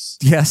of this.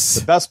 Yes.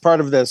 The best part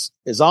of this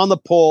is on the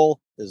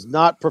pole is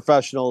not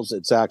professionals.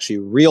 It's actually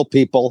real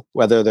people,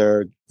 whether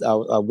they're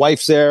a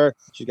wife's there.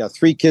 She's got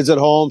 3 kids at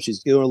home.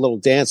 She's doing a little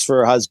dance for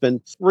her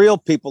husband. Real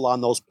people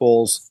on those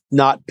poles,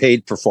 not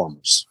paid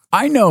performers.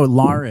 I know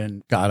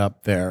Lauren got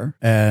up there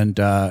and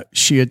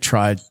she had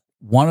tried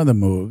one of the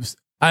moves.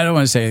 I don't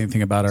want to say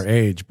anything about her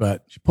age,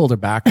 but she pulled her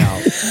back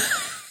out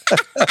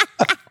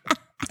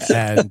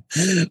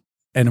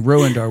and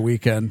ruined our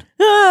weekend.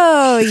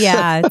 Oh,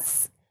 yeah.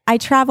 I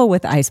travel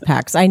with ice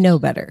packs. I know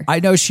better. I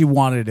know she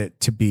wanted it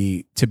to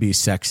be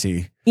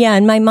sexy. Yeah,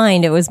 in my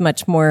mind, it was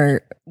much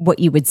more what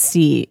you would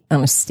see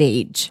on a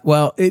stage.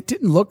 Well, it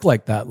didn't look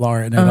like that,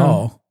 Lauren, at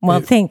all. Well,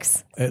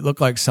 thanks. It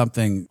looked like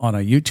something on a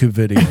YouTube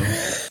video.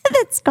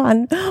 That's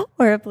gone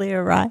horribly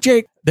awry.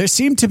 Jake, there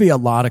seem to be a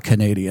lot of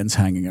Canadians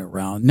hanging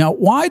around. Now,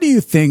 why do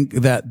you think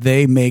that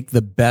they make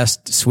the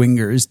best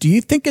swingers? Do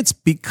you think it's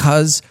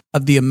because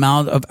of the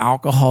amount of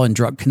alcohol and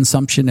drug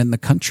consumption in the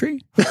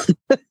country?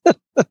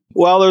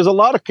 Well, there's a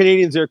lot of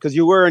Canadians there because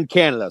you were in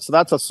Canada. So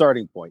that's a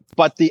starting point.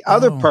 But the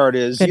other part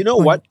is, you know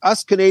what?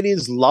 Us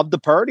Canadians love to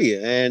party.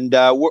 And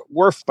I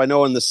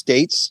know in the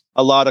States,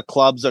 a lot of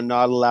clubs are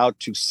not allowed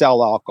to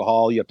sell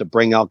alcohol. You have to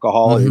bring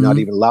alcohol. You're not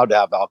even allowed to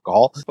have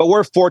alcohol. But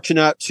we're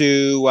fortunate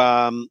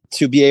to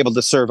be able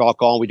to serve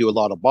alcohol. We do a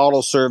lot of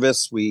bottle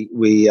service. We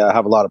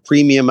have a lot of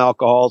premium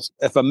alcohols.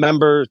 If a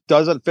member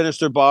doesn't finish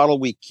their bottle,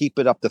 we keep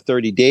it up to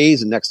 30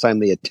 days. And next time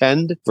they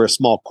attend for a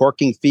small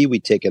corking fee, we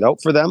take it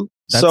out for them.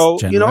 That's so,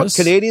 generous. You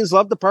know, Canadians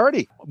love to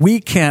party. We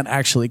can't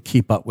actually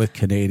keep up with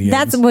Canadians.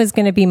 That was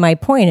going to be my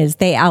point, is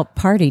they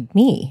out-partied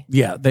me.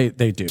 Yeah, they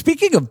do.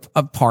 Speaking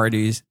of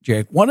parties,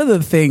 Jake, one of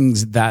the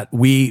things that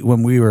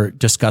when we were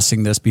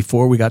discussing this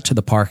before we got to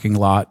the parking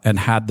lot and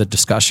had the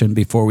discussion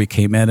before we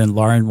came in, and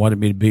Lauren wanted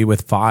me to be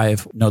with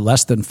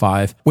less than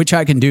 5, which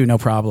I can do, no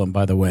problem,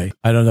 by the way.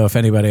 I don't know if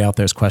anybody out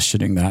there is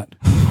questioning that.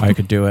 I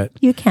could do it.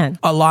 You can.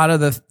 A lot of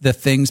the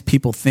things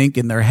people think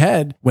in their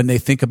head when they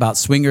think about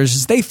swingers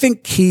is they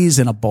think keys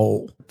in a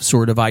bowl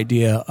sort of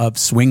idea of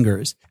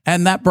swingers.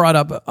 And that brought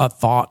up a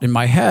thought in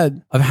my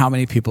head of how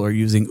many people are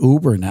using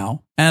Uber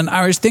now. And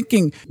I was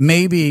thinking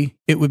maybe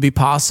it would be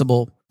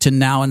possible to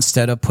now,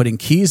 instead of putting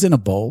keys in a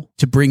bowl,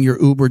 to bring your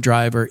Uber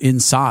driver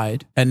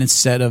inside. And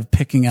instead of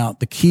picking out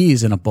the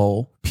keys in a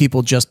bowl,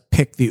 people just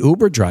pick the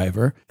Uber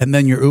driver, and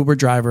then your Uber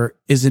driver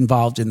is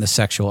involved in the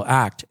sexual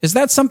act. Is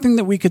that something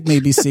that we could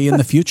maybe see in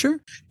the future?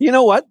 You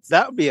know what?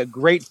 That would be a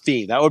great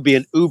theme. That would be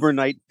an Uber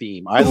night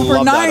theme. I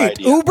love that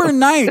idea. Uber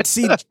night.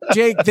 See,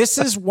 Jake, this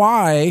is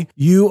why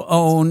you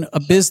own a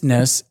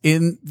business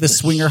in the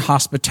swinger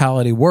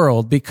hospitality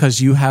world, because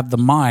you have the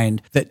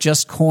mind that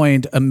just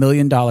coined $1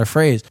 million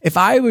phrase. If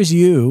I was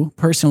you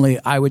personally,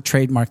 I would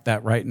trademark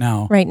that right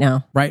now. Right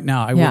now.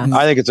 I wouldn't.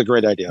 I think it's a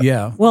great idea.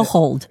 Yeah. We'll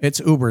hold. It's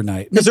Uber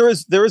night.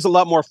 Because there is a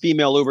lot more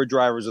female Uber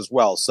drivers as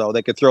well, so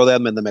they could throw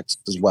them in the mix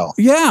as well.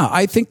 Yeah,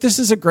 I think this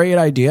is a great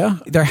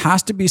idea. There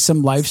has to be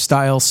some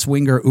lifestyle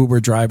swinger Uber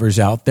drivers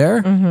out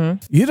there.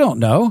 Mm-hmm. You don't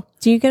know.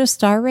 Do you get a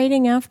star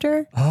rating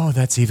after? Oh,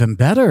 that's even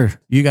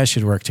better. You guys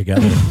should work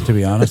together, to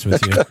be honest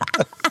with you.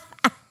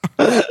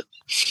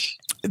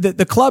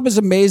 The club is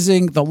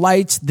amazing. The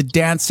lights, the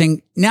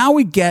dancing. Now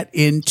we get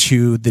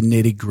into the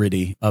nitty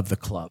gritty of the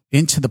club,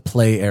 into the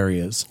play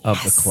areas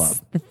of the club.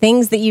 The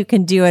things that you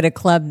can do at a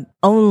club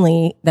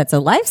only that's a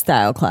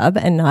lifestyle club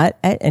and not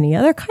at any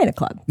other kind of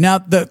club. Now,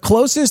 the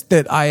closest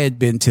that I had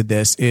been to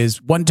this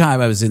is one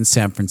time I was in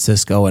San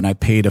Francisco and I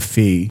paid a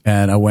fee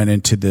and I went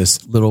into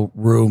this little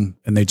room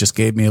and they just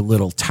gave me a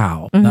little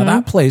towel. Mm-hmm. Now,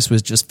 that place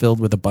was just filled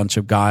with a bunch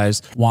of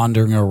guys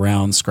wandering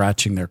around,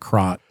 scratching their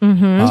crotch.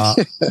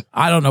 Mm-hmm.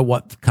 I don't know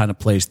what kind of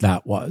place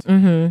that was,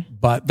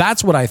 but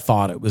that's what I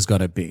thought it was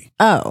going to be.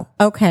 Oh,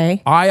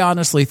 okay. I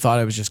honestly thought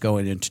I was just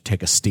going in to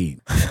take a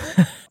steam.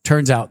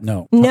 Turns out,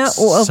 no. No,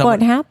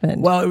 what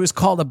happened? Well, it was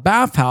called a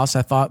bathhouse.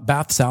 I thought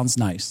bath sounds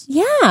nice.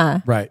 Yeah.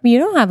 Right. You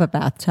don't have a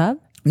bathtub.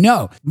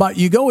 No, but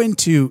you go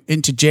into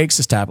Jake's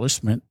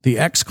establishment, the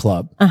X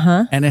Club,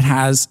 and it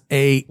has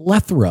a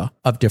plethora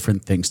of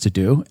different things to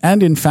do.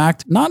 And in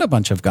fact, not a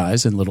bunch of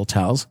guys in little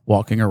towels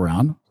walking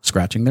around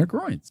scratching their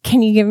groins.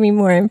 Can you give me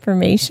more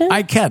information?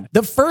 I can.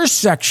 The first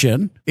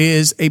section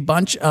is a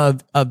bunch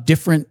of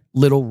different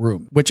little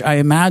rooms, which I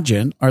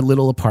imagine are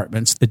little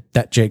apartments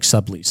that Jake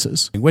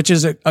subleases, which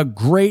is a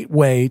great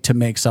way to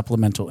make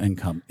supplemental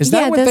income. Is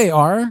that what they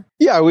are?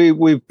 Yeah,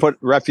 we put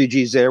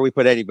refugees there. We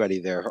put anybody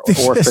there,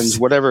 orphans,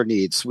 whatever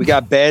needs. We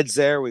got beds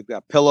there. We've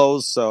got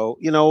pillows. So,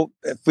 you know,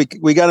 if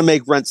we got to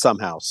make rent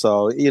somehow.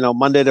 So, you know,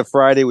 Monday to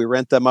Friday, we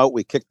rent them out.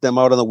 We kick them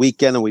out on the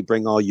weekend and we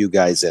bring all you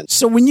guys in.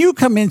 So when you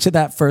come into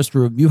that first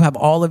room, you have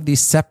all of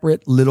these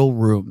separate little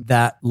rooms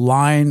that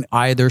line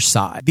either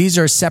side. These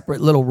are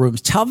separate little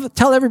rooms.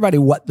 Tell everybody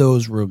what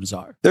those rooms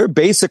are. They're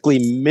basically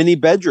mini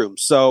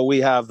bedrooms. So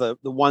we have the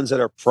ones that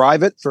are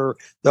private for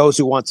those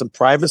who want some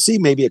privacy.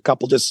 Maybe a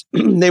couple just,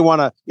 they want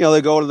to, you know,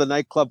 they go to the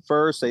nightclub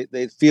first.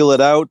 They feel it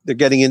out. They're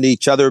getting into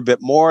each other a bit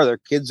more. Their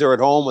kids are at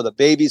home with a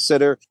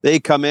babysitter. They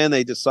come in,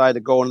 they decide to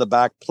go in the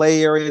back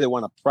play area. They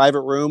want a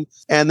private room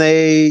and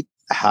they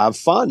have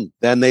fun.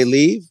 Then they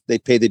leave, they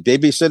pay the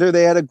babysitter,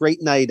 they had a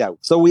great night out.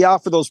 So we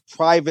offer those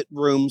private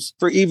rooms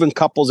for even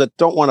couples that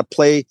don't want to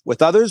play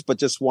with others, but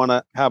just want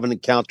to have an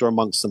encounter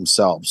amongst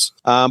themselves.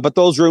 But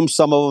those rooms,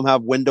 some of them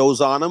have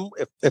windows on them,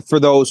 if for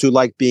those who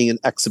like being an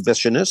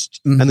exhibitionist,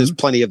 and there's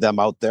plenty of them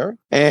out there.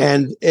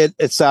 And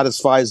it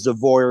satisfies the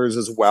voyeurs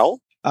as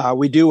well.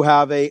 We do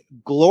have a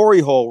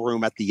glory hole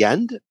room at the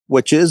end,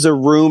 which is a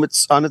room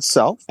on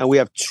itself. And we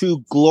have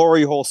 2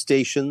 glory hole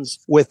stations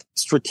with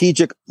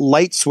strategic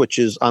light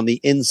switches on the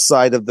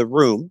inside of the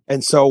room.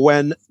 And so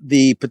when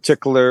the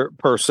particular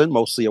person,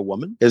 mostly a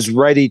woman, is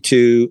ready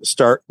to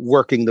start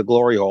working the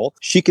glory hole,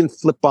 she can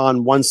flip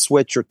on 1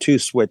 switch or 2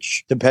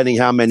 switch, depending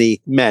how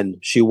many men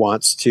she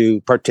wants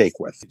to partake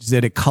with. Is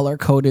it a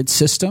color-coded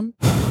system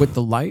with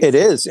the light? It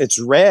is. It's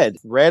red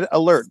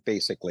alert,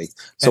 basically.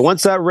 So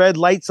once that red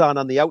light's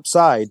on the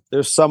outside,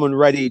 there's someone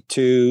ready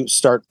to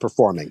start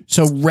performing.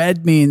 So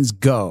red means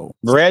go.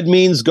 Red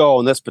means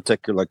go in this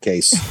particular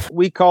case.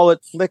 We call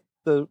it flick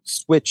the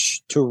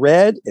switch to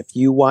red if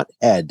you want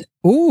head.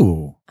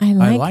 Ooh, I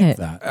like it.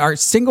 that. Are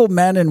single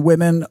men and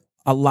women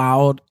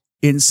allowed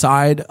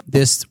inside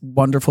this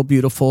wonderful,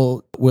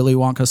 beautiful Willy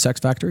Wonka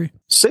sex factory?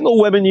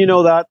 Single women, you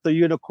know that, the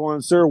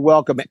unicorns, they're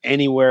welcome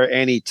anywhere,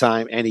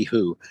 anytime,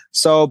 anywho.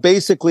 So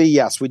basically,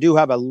 yes, we do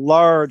have a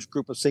large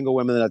group of single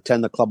women that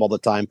attend the club all the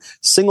time.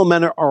 Single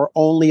men are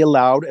only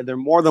allowed, and they're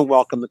more than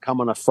welcome to come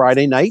on a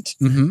Friday night.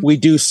 We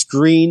do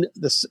screen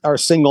our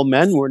single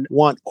men. We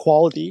want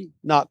quality,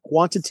 not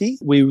quantity.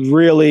 We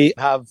really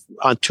have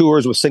on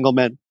tours with single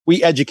men.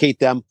 We educate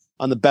them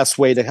on the best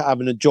way to have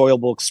an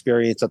enjoyable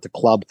experience at the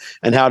club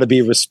and how to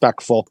be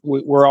respectful.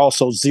 We're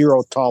also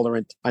zero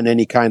tolerant on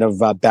any kind of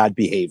bad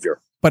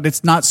behavior. But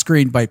it's not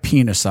screened by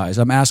penis size.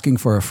 I'm asking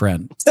for a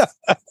friend.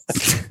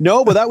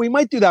 No, but we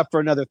might do that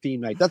for another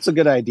theme night. That's a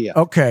good idea.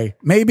 Okay.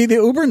 Maybe the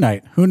Uber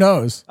night. Who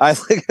knows? I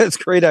think that's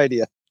a great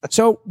idea.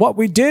 So what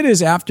we did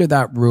is after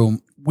that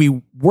room,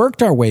 we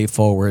worked our way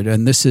forward.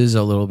 And this is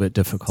a little bit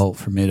difficult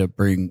for me to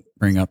bring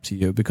up to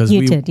you because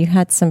you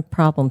had some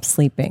problems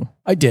sleeping.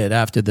 I did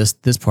after this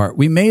part.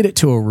 We made it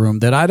to a room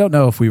that I don't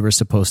know if we were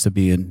supposed to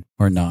be in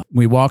or not.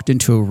 We walked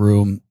into a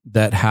room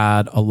that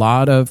had a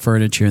lot of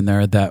furniture in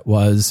there that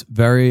was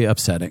very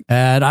upsetting.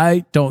 And I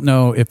don't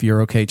know if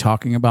you're okay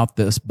talking about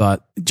this,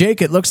 but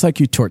Jake, it looks like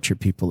you torture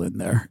people in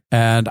there.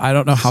 And I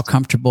don't know how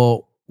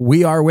comfortable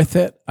we are with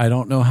it. I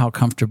don't know how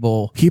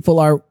comfortable people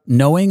are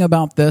knowing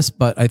about this,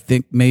 but I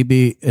think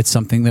maybe it's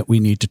something that we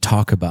need to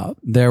talk about.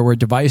 There were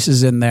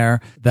devices in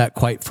there that,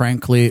 quite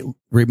frankly,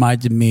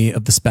 reminded me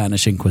of the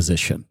Spanish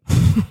Inquisition.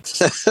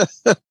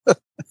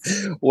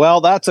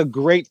 Well, that's a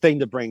great thing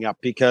to bring up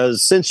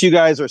because since you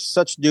guys are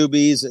such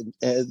newbies and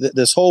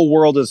this whole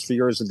world is for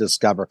yours to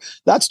discover,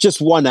 that's just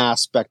one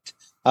aspect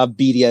of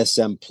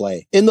BDSM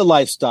play. In the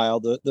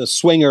lifestyle, the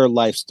swinger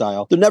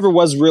lifestyle, there never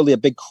was really a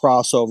big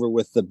crossover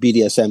with the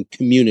BDSM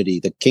community,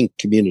 the kink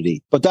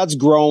community. But that's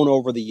grown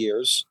over the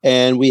years.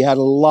 And we had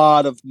a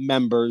lot of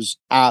members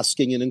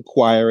asking and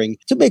inquiring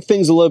to make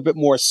things a little bit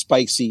more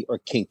spicy or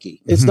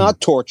kinky. It's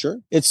not torture.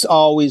 It's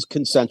always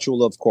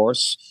consensual, of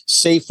course.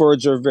 Safe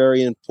words are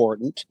very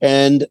important.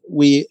 And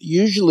we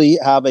usually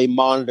have a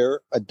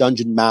monitor, a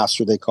dungeon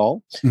master they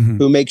call,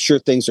 who makes sure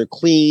things are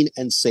clean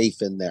and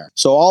safe in there.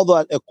 So all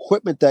that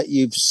equipment that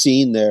you've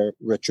seen there,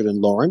 Richard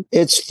and Lauren,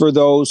 it's for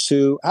those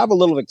who have a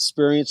little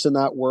experience in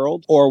that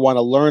world or want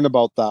to learn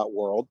about that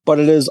world, but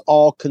it is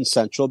all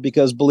consensual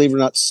because, believe it or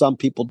not, some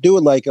people do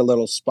like a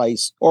little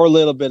spice or a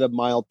little bit of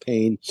mild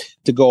pain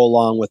to go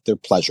along with their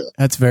pleasure.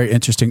 That's very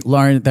interesting.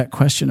 Lauren, that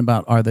question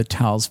about are the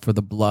towels for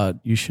the blood,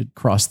 you should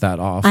cross that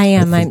off. I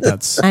am. I'm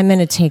going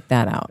to take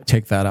that out.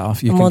 Take that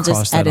off. You and can we'll cross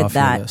just that edit off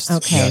that. your list.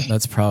 Okay. Yeah,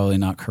 that's probably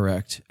not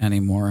correct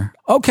anymore.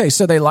 Okay,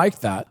 so they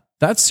like that.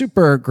 That's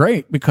super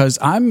great because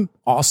I'm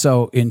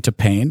also into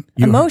pain.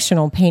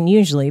 Emotional pain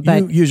usually,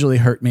 but you usually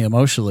hurt me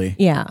emotionally.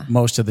 Yeah.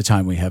 Most of the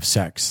time we have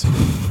sex.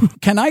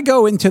 Can I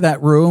go into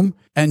that room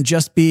and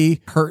just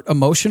be hurt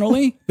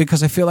emotionally?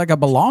 Because I feel like I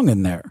belong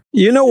in there.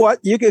 You know what?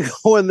 You can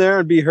go in there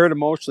and be hurt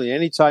emotionally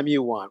anytime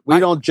you want. We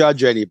don't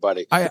judge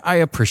anybody. I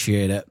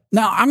appreciate it.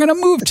 Now I'm going to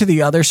move to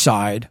the other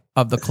side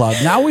of the club.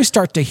 Now we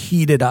start to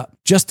heat it up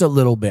just a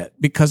little bit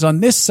because on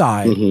this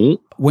side,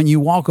 when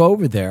you walk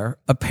over there,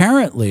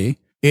 apparently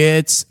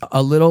it's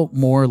a little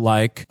more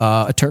like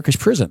a Turkish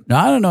prison.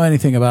 Now, I don't know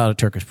anything about a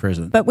Turkish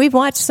prison. But we've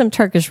watched some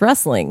Turkish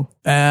wrestling.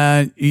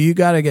 And you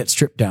got to get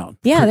stripped down.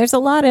 Yeah, there's a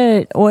lot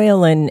of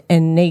oil and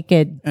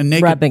naked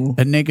rubbing.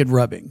 And naked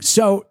rubbing.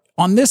 So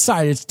on this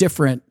side, it's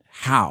different.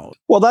 How?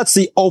 Well, that's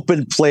the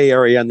open play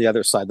area on the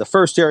other side. The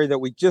first area that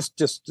we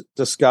just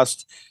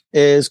discussed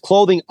is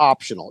clothing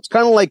optional. It's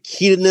kind of like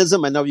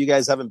hedonism. I know you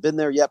guys haven't been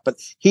there yet, but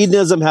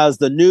hedonism has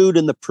the nude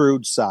and the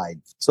prude side.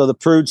 So the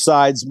prude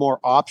side's more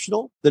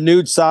optional. The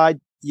nude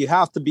side, you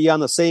have to be on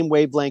the same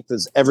wavelength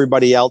as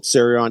everybody else. So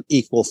you're on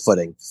equal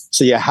footing.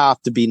 So you have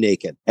to be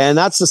naked. And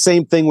that's the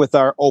same thing with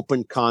our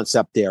open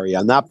concept area.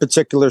 On that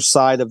particular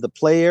side of the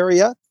play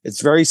area,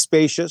 It's very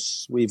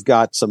spacious. We've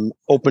got some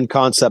open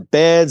concept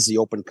beds, the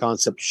open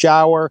concept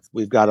shower.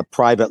 We've got a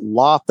private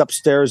loft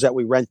upstairs that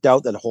we rent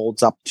out that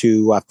holds up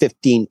to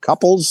 15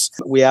 couples.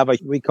 We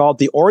call it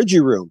the orgy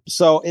room.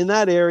 So in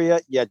that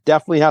area, you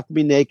definitely have to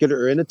be naked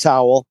or in a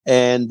towel.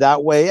 And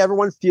that way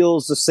everyone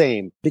feels the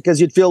same, because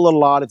you'd feel a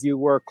little odd if you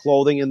wore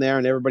clothing in there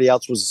and everybody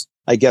else was,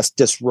 I guess,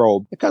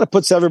 disrobed. It kind of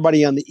puts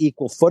everybody on the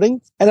equal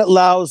footing, and it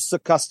allows the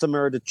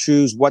customer to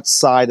choose what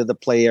side of the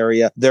play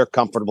area they're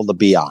comfortable to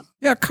be on.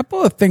 Yeah, a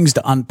couple of things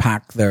to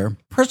unpack there.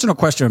 Personal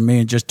question of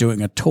me, just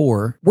doing a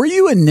tour. Were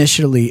you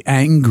initially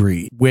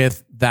angry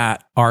with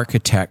that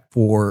architect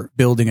for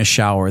building a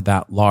shower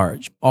that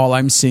large? All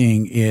I'm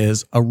seeing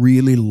is a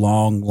really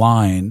long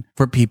line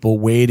for people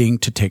waiting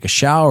to take a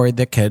shower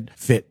that could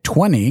fit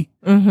 20.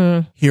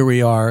 Mm-hmm. Here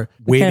we are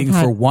waiting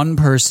for one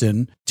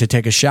person to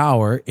take a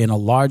shower in a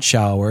large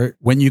shower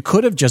when you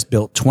could have just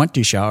built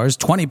 20 showers.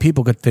 20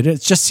 people could fit it.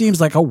 It just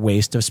seems like a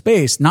waste of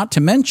space. Not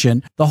to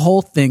mention the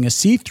whole thing is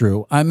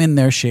see-through. I'm in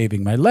there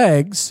shaving my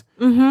legs.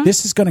 Mm-hmm.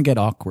 This is going to get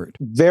awkward.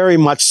 Very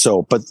much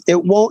so, but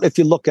it won't if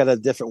you look at it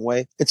a different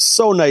way. It's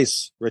so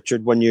nice,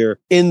 Richard, when you're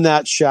in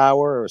that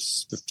shower, or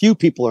a few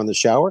people are in the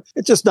shower.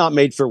 It's just not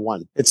made for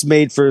one. It's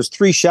made for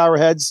 3 shower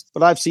heads,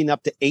 but I've seen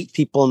up to 8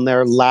 people in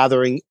there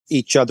lathering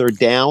each other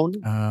down.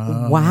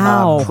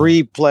 Wow.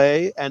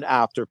 Pre-play and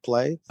after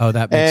play. Oh,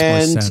 that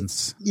makes more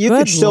sense. You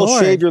could still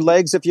shave your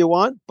legs if you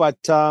want, but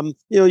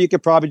you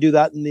could probably do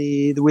that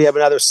we have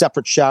another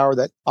separate shower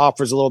that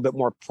offers a little bit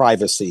more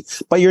privacy.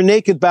 But you're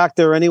naked back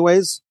there anyways.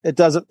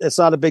 It's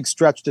not a big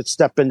stretch to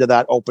step into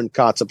that open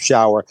concept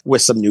shower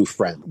with some new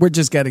friends. We're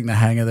just getting the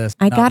hang of this.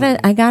 I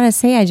gotta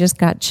say, I just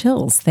got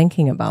chills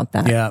thinking about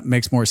that. Yeah, it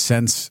makes more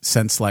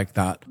sense like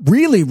that.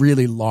 Really,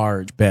 really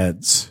large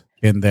beds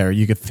in there.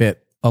 You could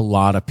fit a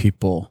lot of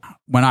people.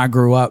 When I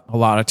grew up, a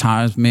lot of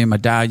times me and my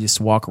dad used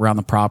to walk around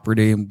the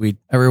property, and we'd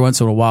every once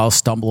in a while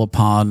stumble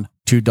upon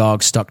 2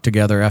 dogs stuck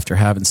together after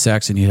having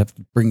sex, and you'd have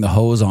to bring the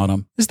hose on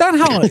them. Is that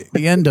how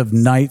the end of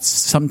nights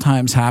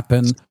sometimes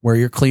happen, where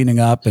you're cleaning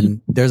up and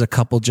there's a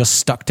couple just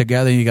stuck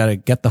together and you got to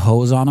get the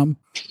hose on them?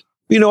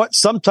 You know what?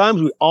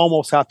 Sometimes we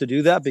almost have to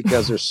do that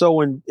because they're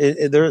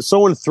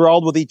so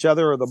enthralled with each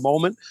other or the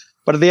moment.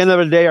 But at the end of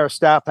the day, our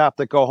staff have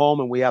to go home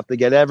and we have to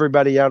get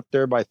everybody out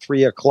there by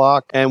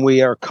 3:00. And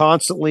we are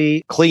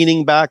constantly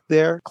cleaning back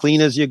there,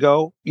 clean as you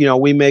go. You know,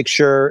 we make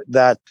sure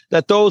that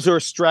those who are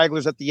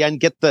stragglers at the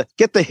end get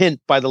the hint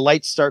by the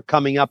lights start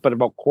coming up at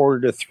about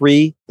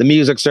 2:45. The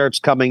music starts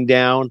coming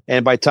down.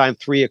 And by time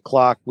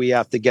 3:00, we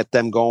have to get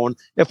them going.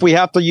 If we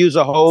have to use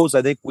a hose,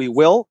 I think we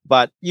will.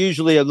 But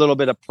usually a little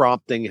bit of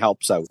prompting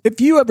helps out. If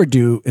you ever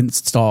do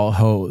install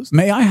hose,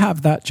 may I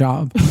have that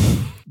job?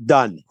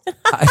 Done.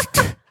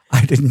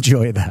 I'd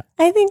enjoy that.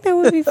 I think that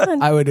would be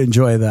fun. I would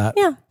enjoy that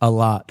Yeah. a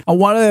lot.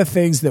 One of the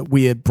things that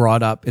we had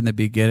brought up in the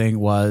beginning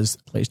was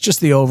the place,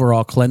 just the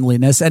overall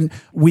cleanliness. And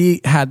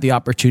we had the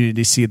opportunity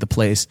to see the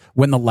place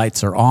when the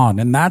lights are on.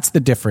 And that's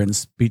the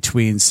difference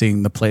between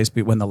seeing the place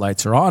when the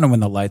lights are on and when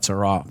the lights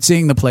are off.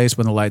 Seeing the place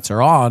when the lights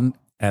are on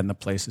and the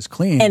place is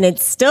clean. And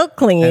it's still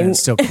clean.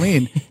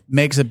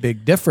 Makes a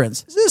big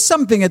difference. Is this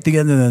something at the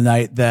end of the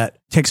night that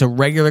takes a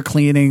regular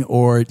cleaning,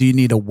 or do you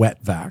need a wet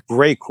vac?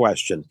 Great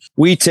question.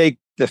 We take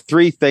the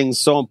 3 things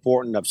so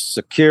important of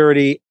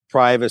security,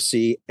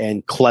 privacy,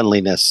 and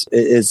cleanliness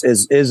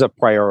is a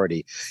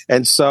priority.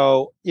 And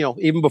so, you know,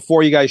 even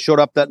before you guys showed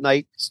up that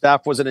night,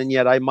 staff wasn't in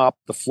yet. I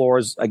mopped the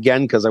floors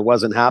again because I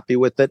wasn't happy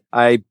with it.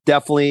 I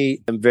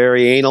definitely am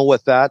very anal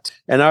with that.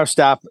 And our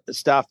staff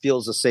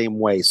feels the same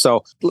way.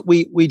 So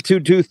we do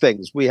 2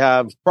 things. We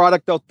have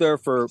product out there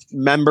for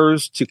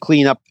members to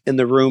clean up in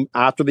the room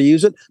after they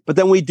use it, but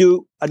then we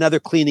do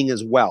another cleaning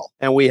as well.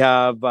 And we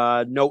have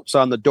notes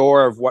on the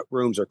door of what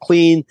rooms are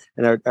clean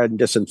and are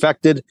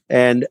disinfected.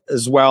 And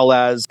as well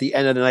as the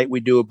end of the night,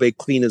 we do a big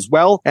clean as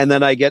well. And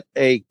then I get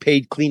a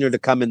paid cleaner to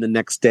come in the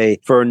next day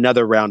for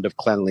another round of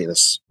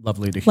cleanliness.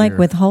 Lovely to hear. Like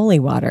with holy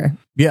water.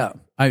 Yeah.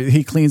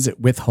 He cleans it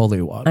with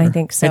holy water. I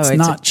think so. It's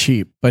not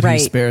cheap, but right.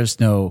 He spares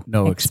no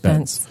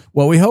expense.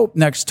 Well, we hope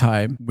next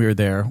time we're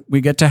there, we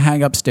get to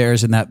hang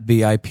upstairs in that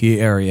VIP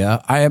area.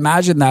 I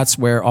imagine that's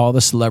where all the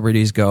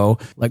celebrities go,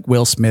 like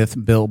Will Smith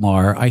and Bill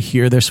Maher. I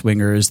hear they're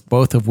swingers,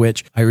 both of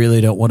which I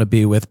really don't want to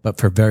be with, but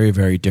for very,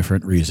 very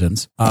different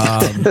reasons.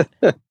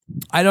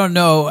 I don't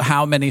know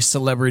how many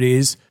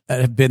celebrities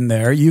have been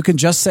there. You can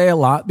just say a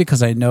lot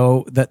because I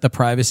know that the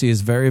privacy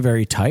is very,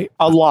 very tight.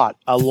 A lot.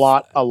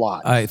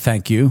 I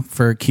thank you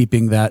for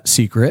keeping that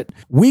secret.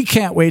 We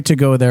can't wait to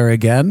go there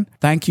again.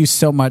 Thank you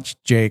so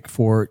much, Jake,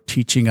 for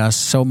teaching us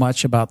so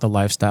much about the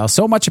lifestyle,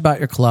 so much about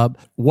your club.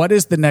 What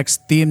is the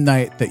next theme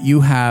night that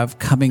you have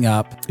coming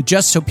up?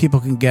 Just so people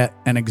can get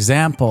an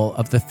example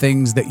of the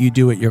things that you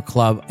do at your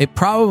club. It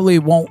probably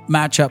won't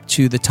match up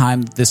to the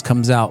time that this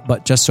comes out,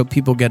 but just so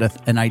people get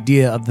an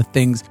idea of the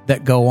things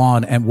that go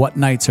on and what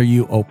nights are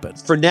you open?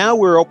 For now,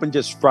 we're open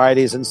just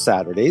Fridays and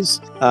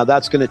Saturdays.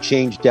 That's going to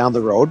change down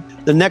the road.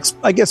 The next,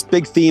 I guess,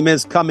 big theme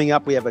is coming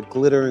up. We have a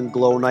glitter and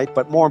glow night,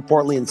 but more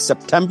importantly, in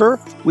September,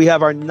 we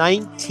have our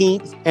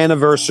 19th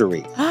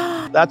anniversary.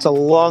 That's a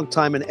long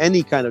time in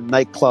any kind of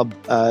nightclub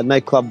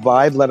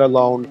vibe, let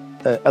alone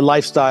a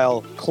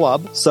lifestyle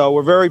club. So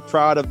we're very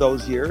proud of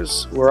those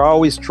years. We're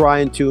always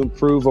trying to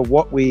improve of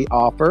what we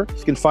offer.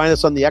 You can find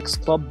us on the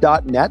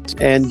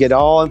xclub.net and get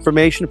all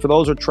information. For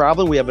those who are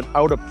traveling, we have an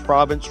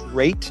out-of-province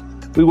rate.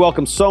 We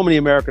welcome so many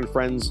American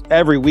friends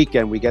every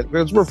weekend we get,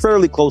 because we're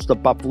fairly close to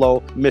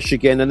Buffalo,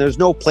 Michigan, and there's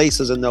no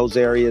places in those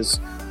areas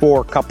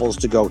for couples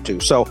to go to.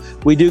 So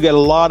we do get a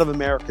lot of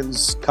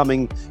Americans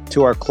coming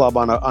to our club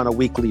on a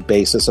weekly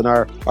basis, and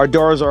our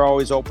doors are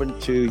always open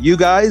to you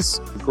guys.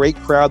 Great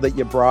crowd that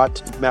you brought.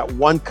 Met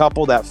one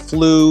couple that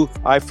flew,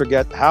 I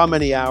forget how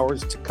many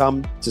hours to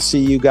come to see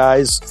you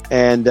guys,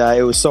 and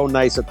it was so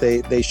nice that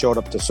they showed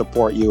up to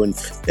support you,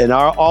 and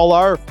all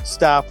our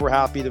staff were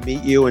happy to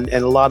meet you, and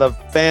a lot of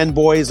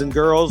fanboys and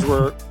girls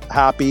were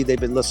happy. They've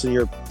been listening to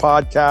your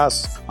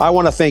podcasts. I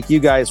want to thank you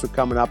guys for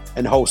coming up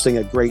and hosting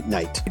a great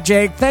night.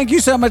 Jake, thank you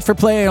so much for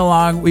playing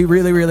along. We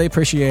really, really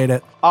appreciate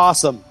it.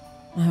 Awesome.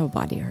 Oh,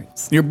 body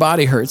hurts. Your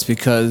body hurts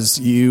because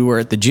you were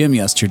at the gym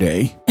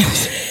yesterday.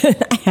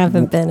 I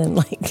haven't been in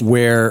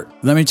where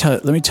let me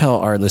tell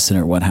our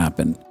listener what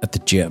happened at the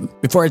gym.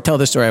 Before I tell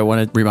this story, I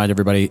want to remind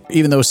everybody,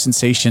 even though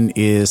Sensation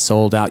is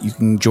sold out, you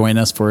can join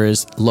us for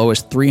as low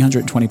as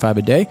 $325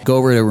 a day. Go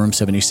over to Room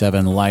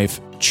 77 Life,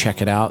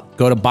 check it out.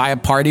 Go to buy a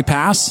party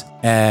pass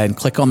and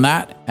click on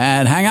that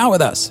and hang out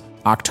with us.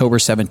 October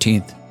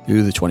 17th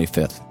through the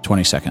 25th,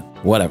 22nd,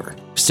 whatever.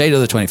 Stay to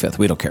the 25th.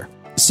 We don't care.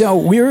 So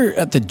we were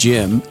at the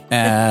gym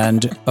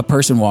and a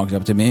person walked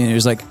up to me and he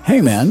was like,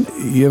 "Hey man,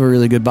 you have a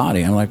really good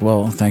body." I'm like,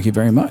 "Well, thank you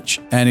very much."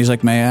 And he's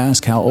like, "May I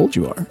ask how old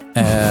you are?"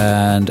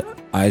 And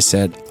I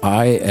said,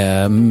 "I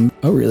am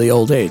a really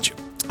old age."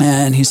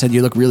 And he said,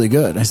 "You look really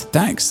good." I said,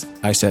 "Thanks."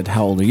 I said,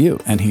 "How old are you?"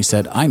 And he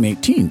said, "I'm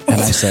 18.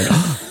 And I said,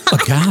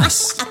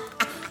 "Aghast."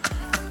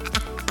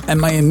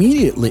 And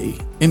immediately,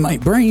 in my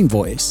brain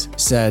voice,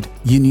 said,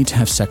 "You need to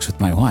have sex with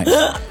my wife."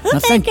 Now,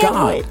 thank I can't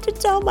God. wait to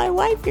tell my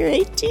wife you're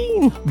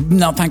 18.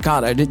 No, thank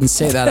God I didn't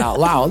say that out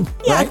loud.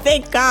 Yeah, right?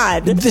 thank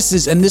God.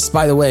 This,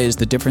 by the way, is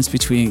the difference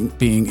between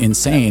being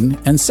insane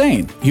and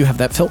sane. You have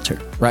that filter,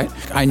 right?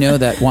 I know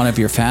that one of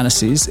your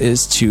fantasies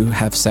is to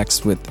have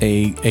sex with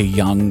a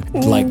young,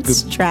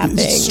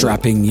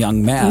 strapping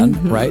young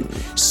man, right?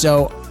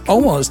 So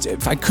almost,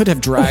 if I could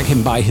have dragged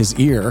him by his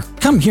ear,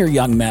 "Come here,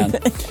 young man."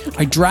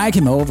 I drag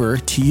him over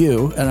to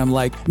you and I'm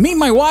like, "Meet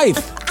my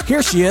wife.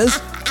 Here she is."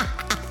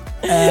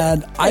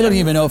 And I don't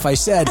even know if I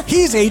said,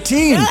 "He's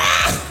 18.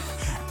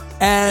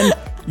 And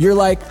you're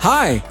like,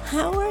 "Hi.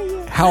 How are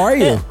you? How are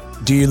you?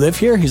 Do you live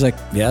here?" He's like,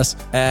 "Yes."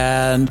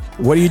 "And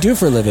what do you do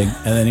for a living?"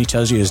 And then he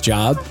tells you his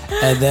job.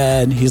 And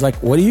then he's like,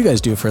 "What do you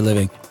guys do for a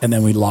living?" And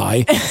then we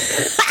lie.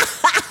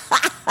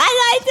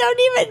 I don't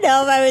even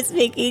know if I was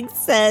making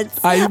sense.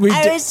 I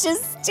was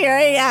just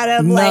staring at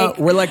him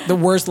we're like the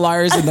worst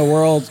liars in the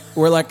world.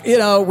 We're like,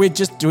 we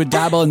just do a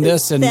dabble in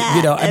this and,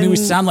 we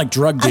sound like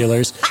drug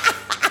dealers.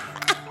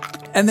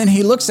 And then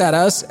he looks at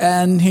us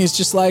and he's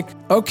just like,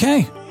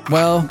 "Okay,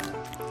 well,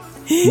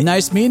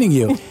 nice meeting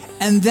you."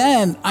 And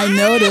then I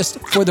noticed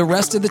for the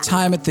rest of the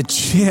time at the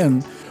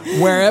gym,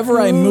 wherever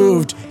I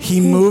moved, he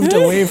moved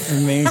away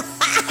from me.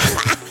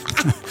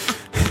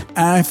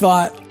 And I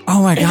thought,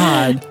 oh my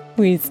God.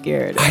 We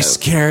scared him. I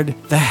scared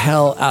the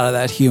hell out of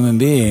that human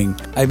being.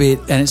 I mean,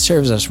 and it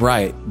serves us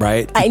right?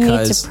 I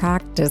need to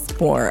practice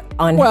more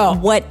on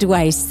what do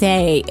I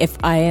say if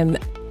I am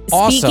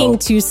speaking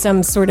to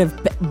some sort of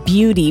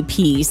beauty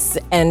piece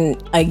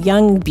and a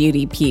young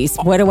beauty piece.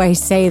 What do I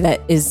say that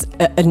is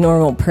a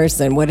normal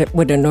person? What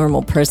would a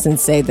normal person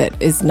say that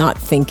is not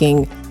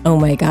thinking, "Oh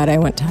my God, I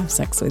want to have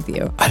sex with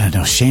you"? I don't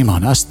know. Shame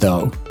on us,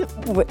 though.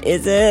 What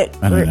is it?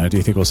 I don't know. Do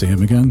you think we'll see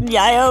him again?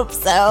 Yeah, I hope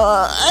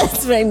so.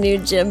 That's my new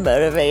gym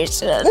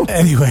motivation.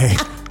 Anyway,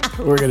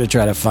 we're going to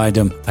try to find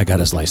him. I got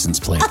his license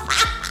plate.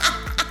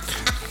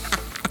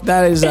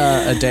 That is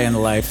a day in the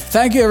life.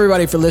 Thank you,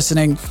 everybody, for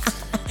listening.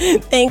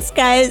 Thanks,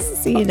 guys.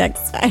 See you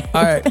next time.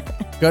 All right.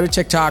 Go to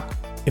TikTok.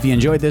 If you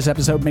enjoyed this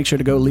episode, make sure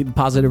to go leave a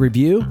positive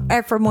review.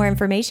 For more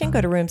information, go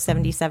to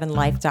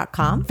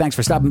room77life.com. Thanks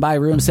for stopping by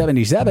Room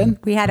 77.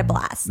 We had a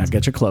blast. Now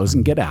get your clothes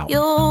and get out. You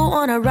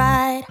wanna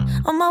ride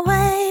on my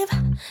wave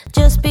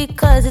just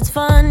because it's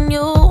fun.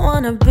 You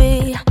wanna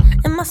be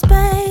in my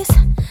space,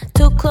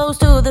 too close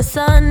to the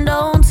sun.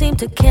 Don't seem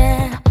to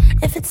care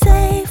if it's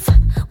safe.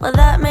 Well,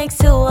 that makes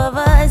two of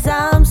us.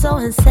 I'm so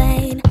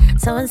insane,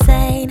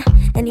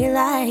 and you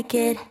like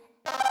it.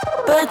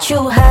 But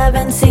you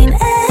haven't seen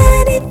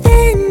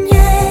anything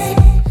yet.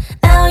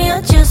 Now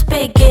you're just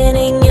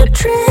beginning your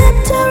trip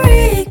to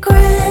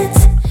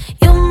regrets.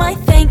 You might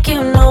think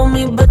you know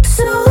me, but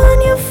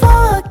soon you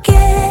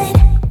forget.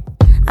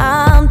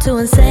 I'm too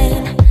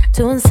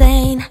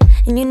insane,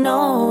 and you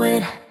know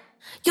it.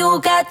 You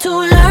got to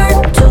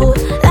learn to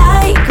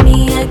like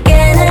me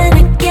again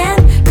and again,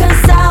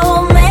 'cause I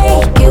will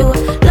make you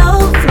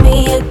love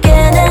me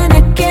again and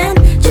again.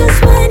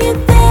 Just when you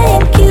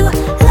think you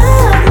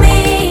love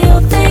me,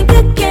 you'll think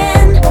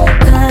again,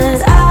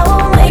 'cause I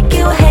will make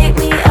you hate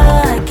me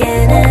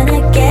again and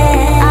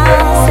again.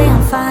 I'll say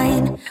I'm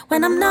fine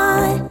when I'm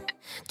not,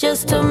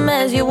 just to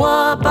measure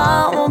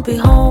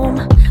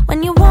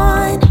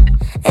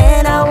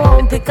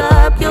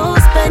up, you'll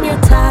spend your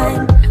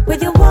time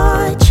with your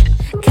watch,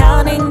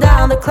 counting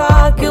down the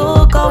clock.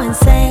 You'll go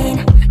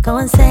insane,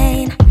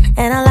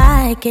 and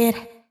I like it.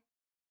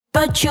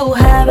 But you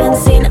haven't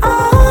seen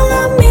all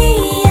of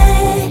me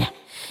yet.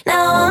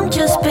 Now I'm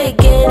just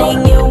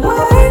beginning, your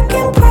work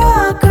in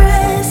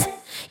progress.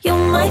 You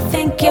might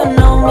think you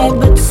know me,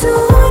 but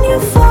soon you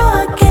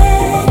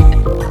forget.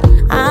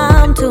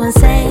 I'm too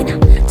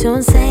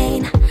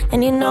insane,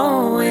 and you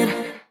know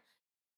it.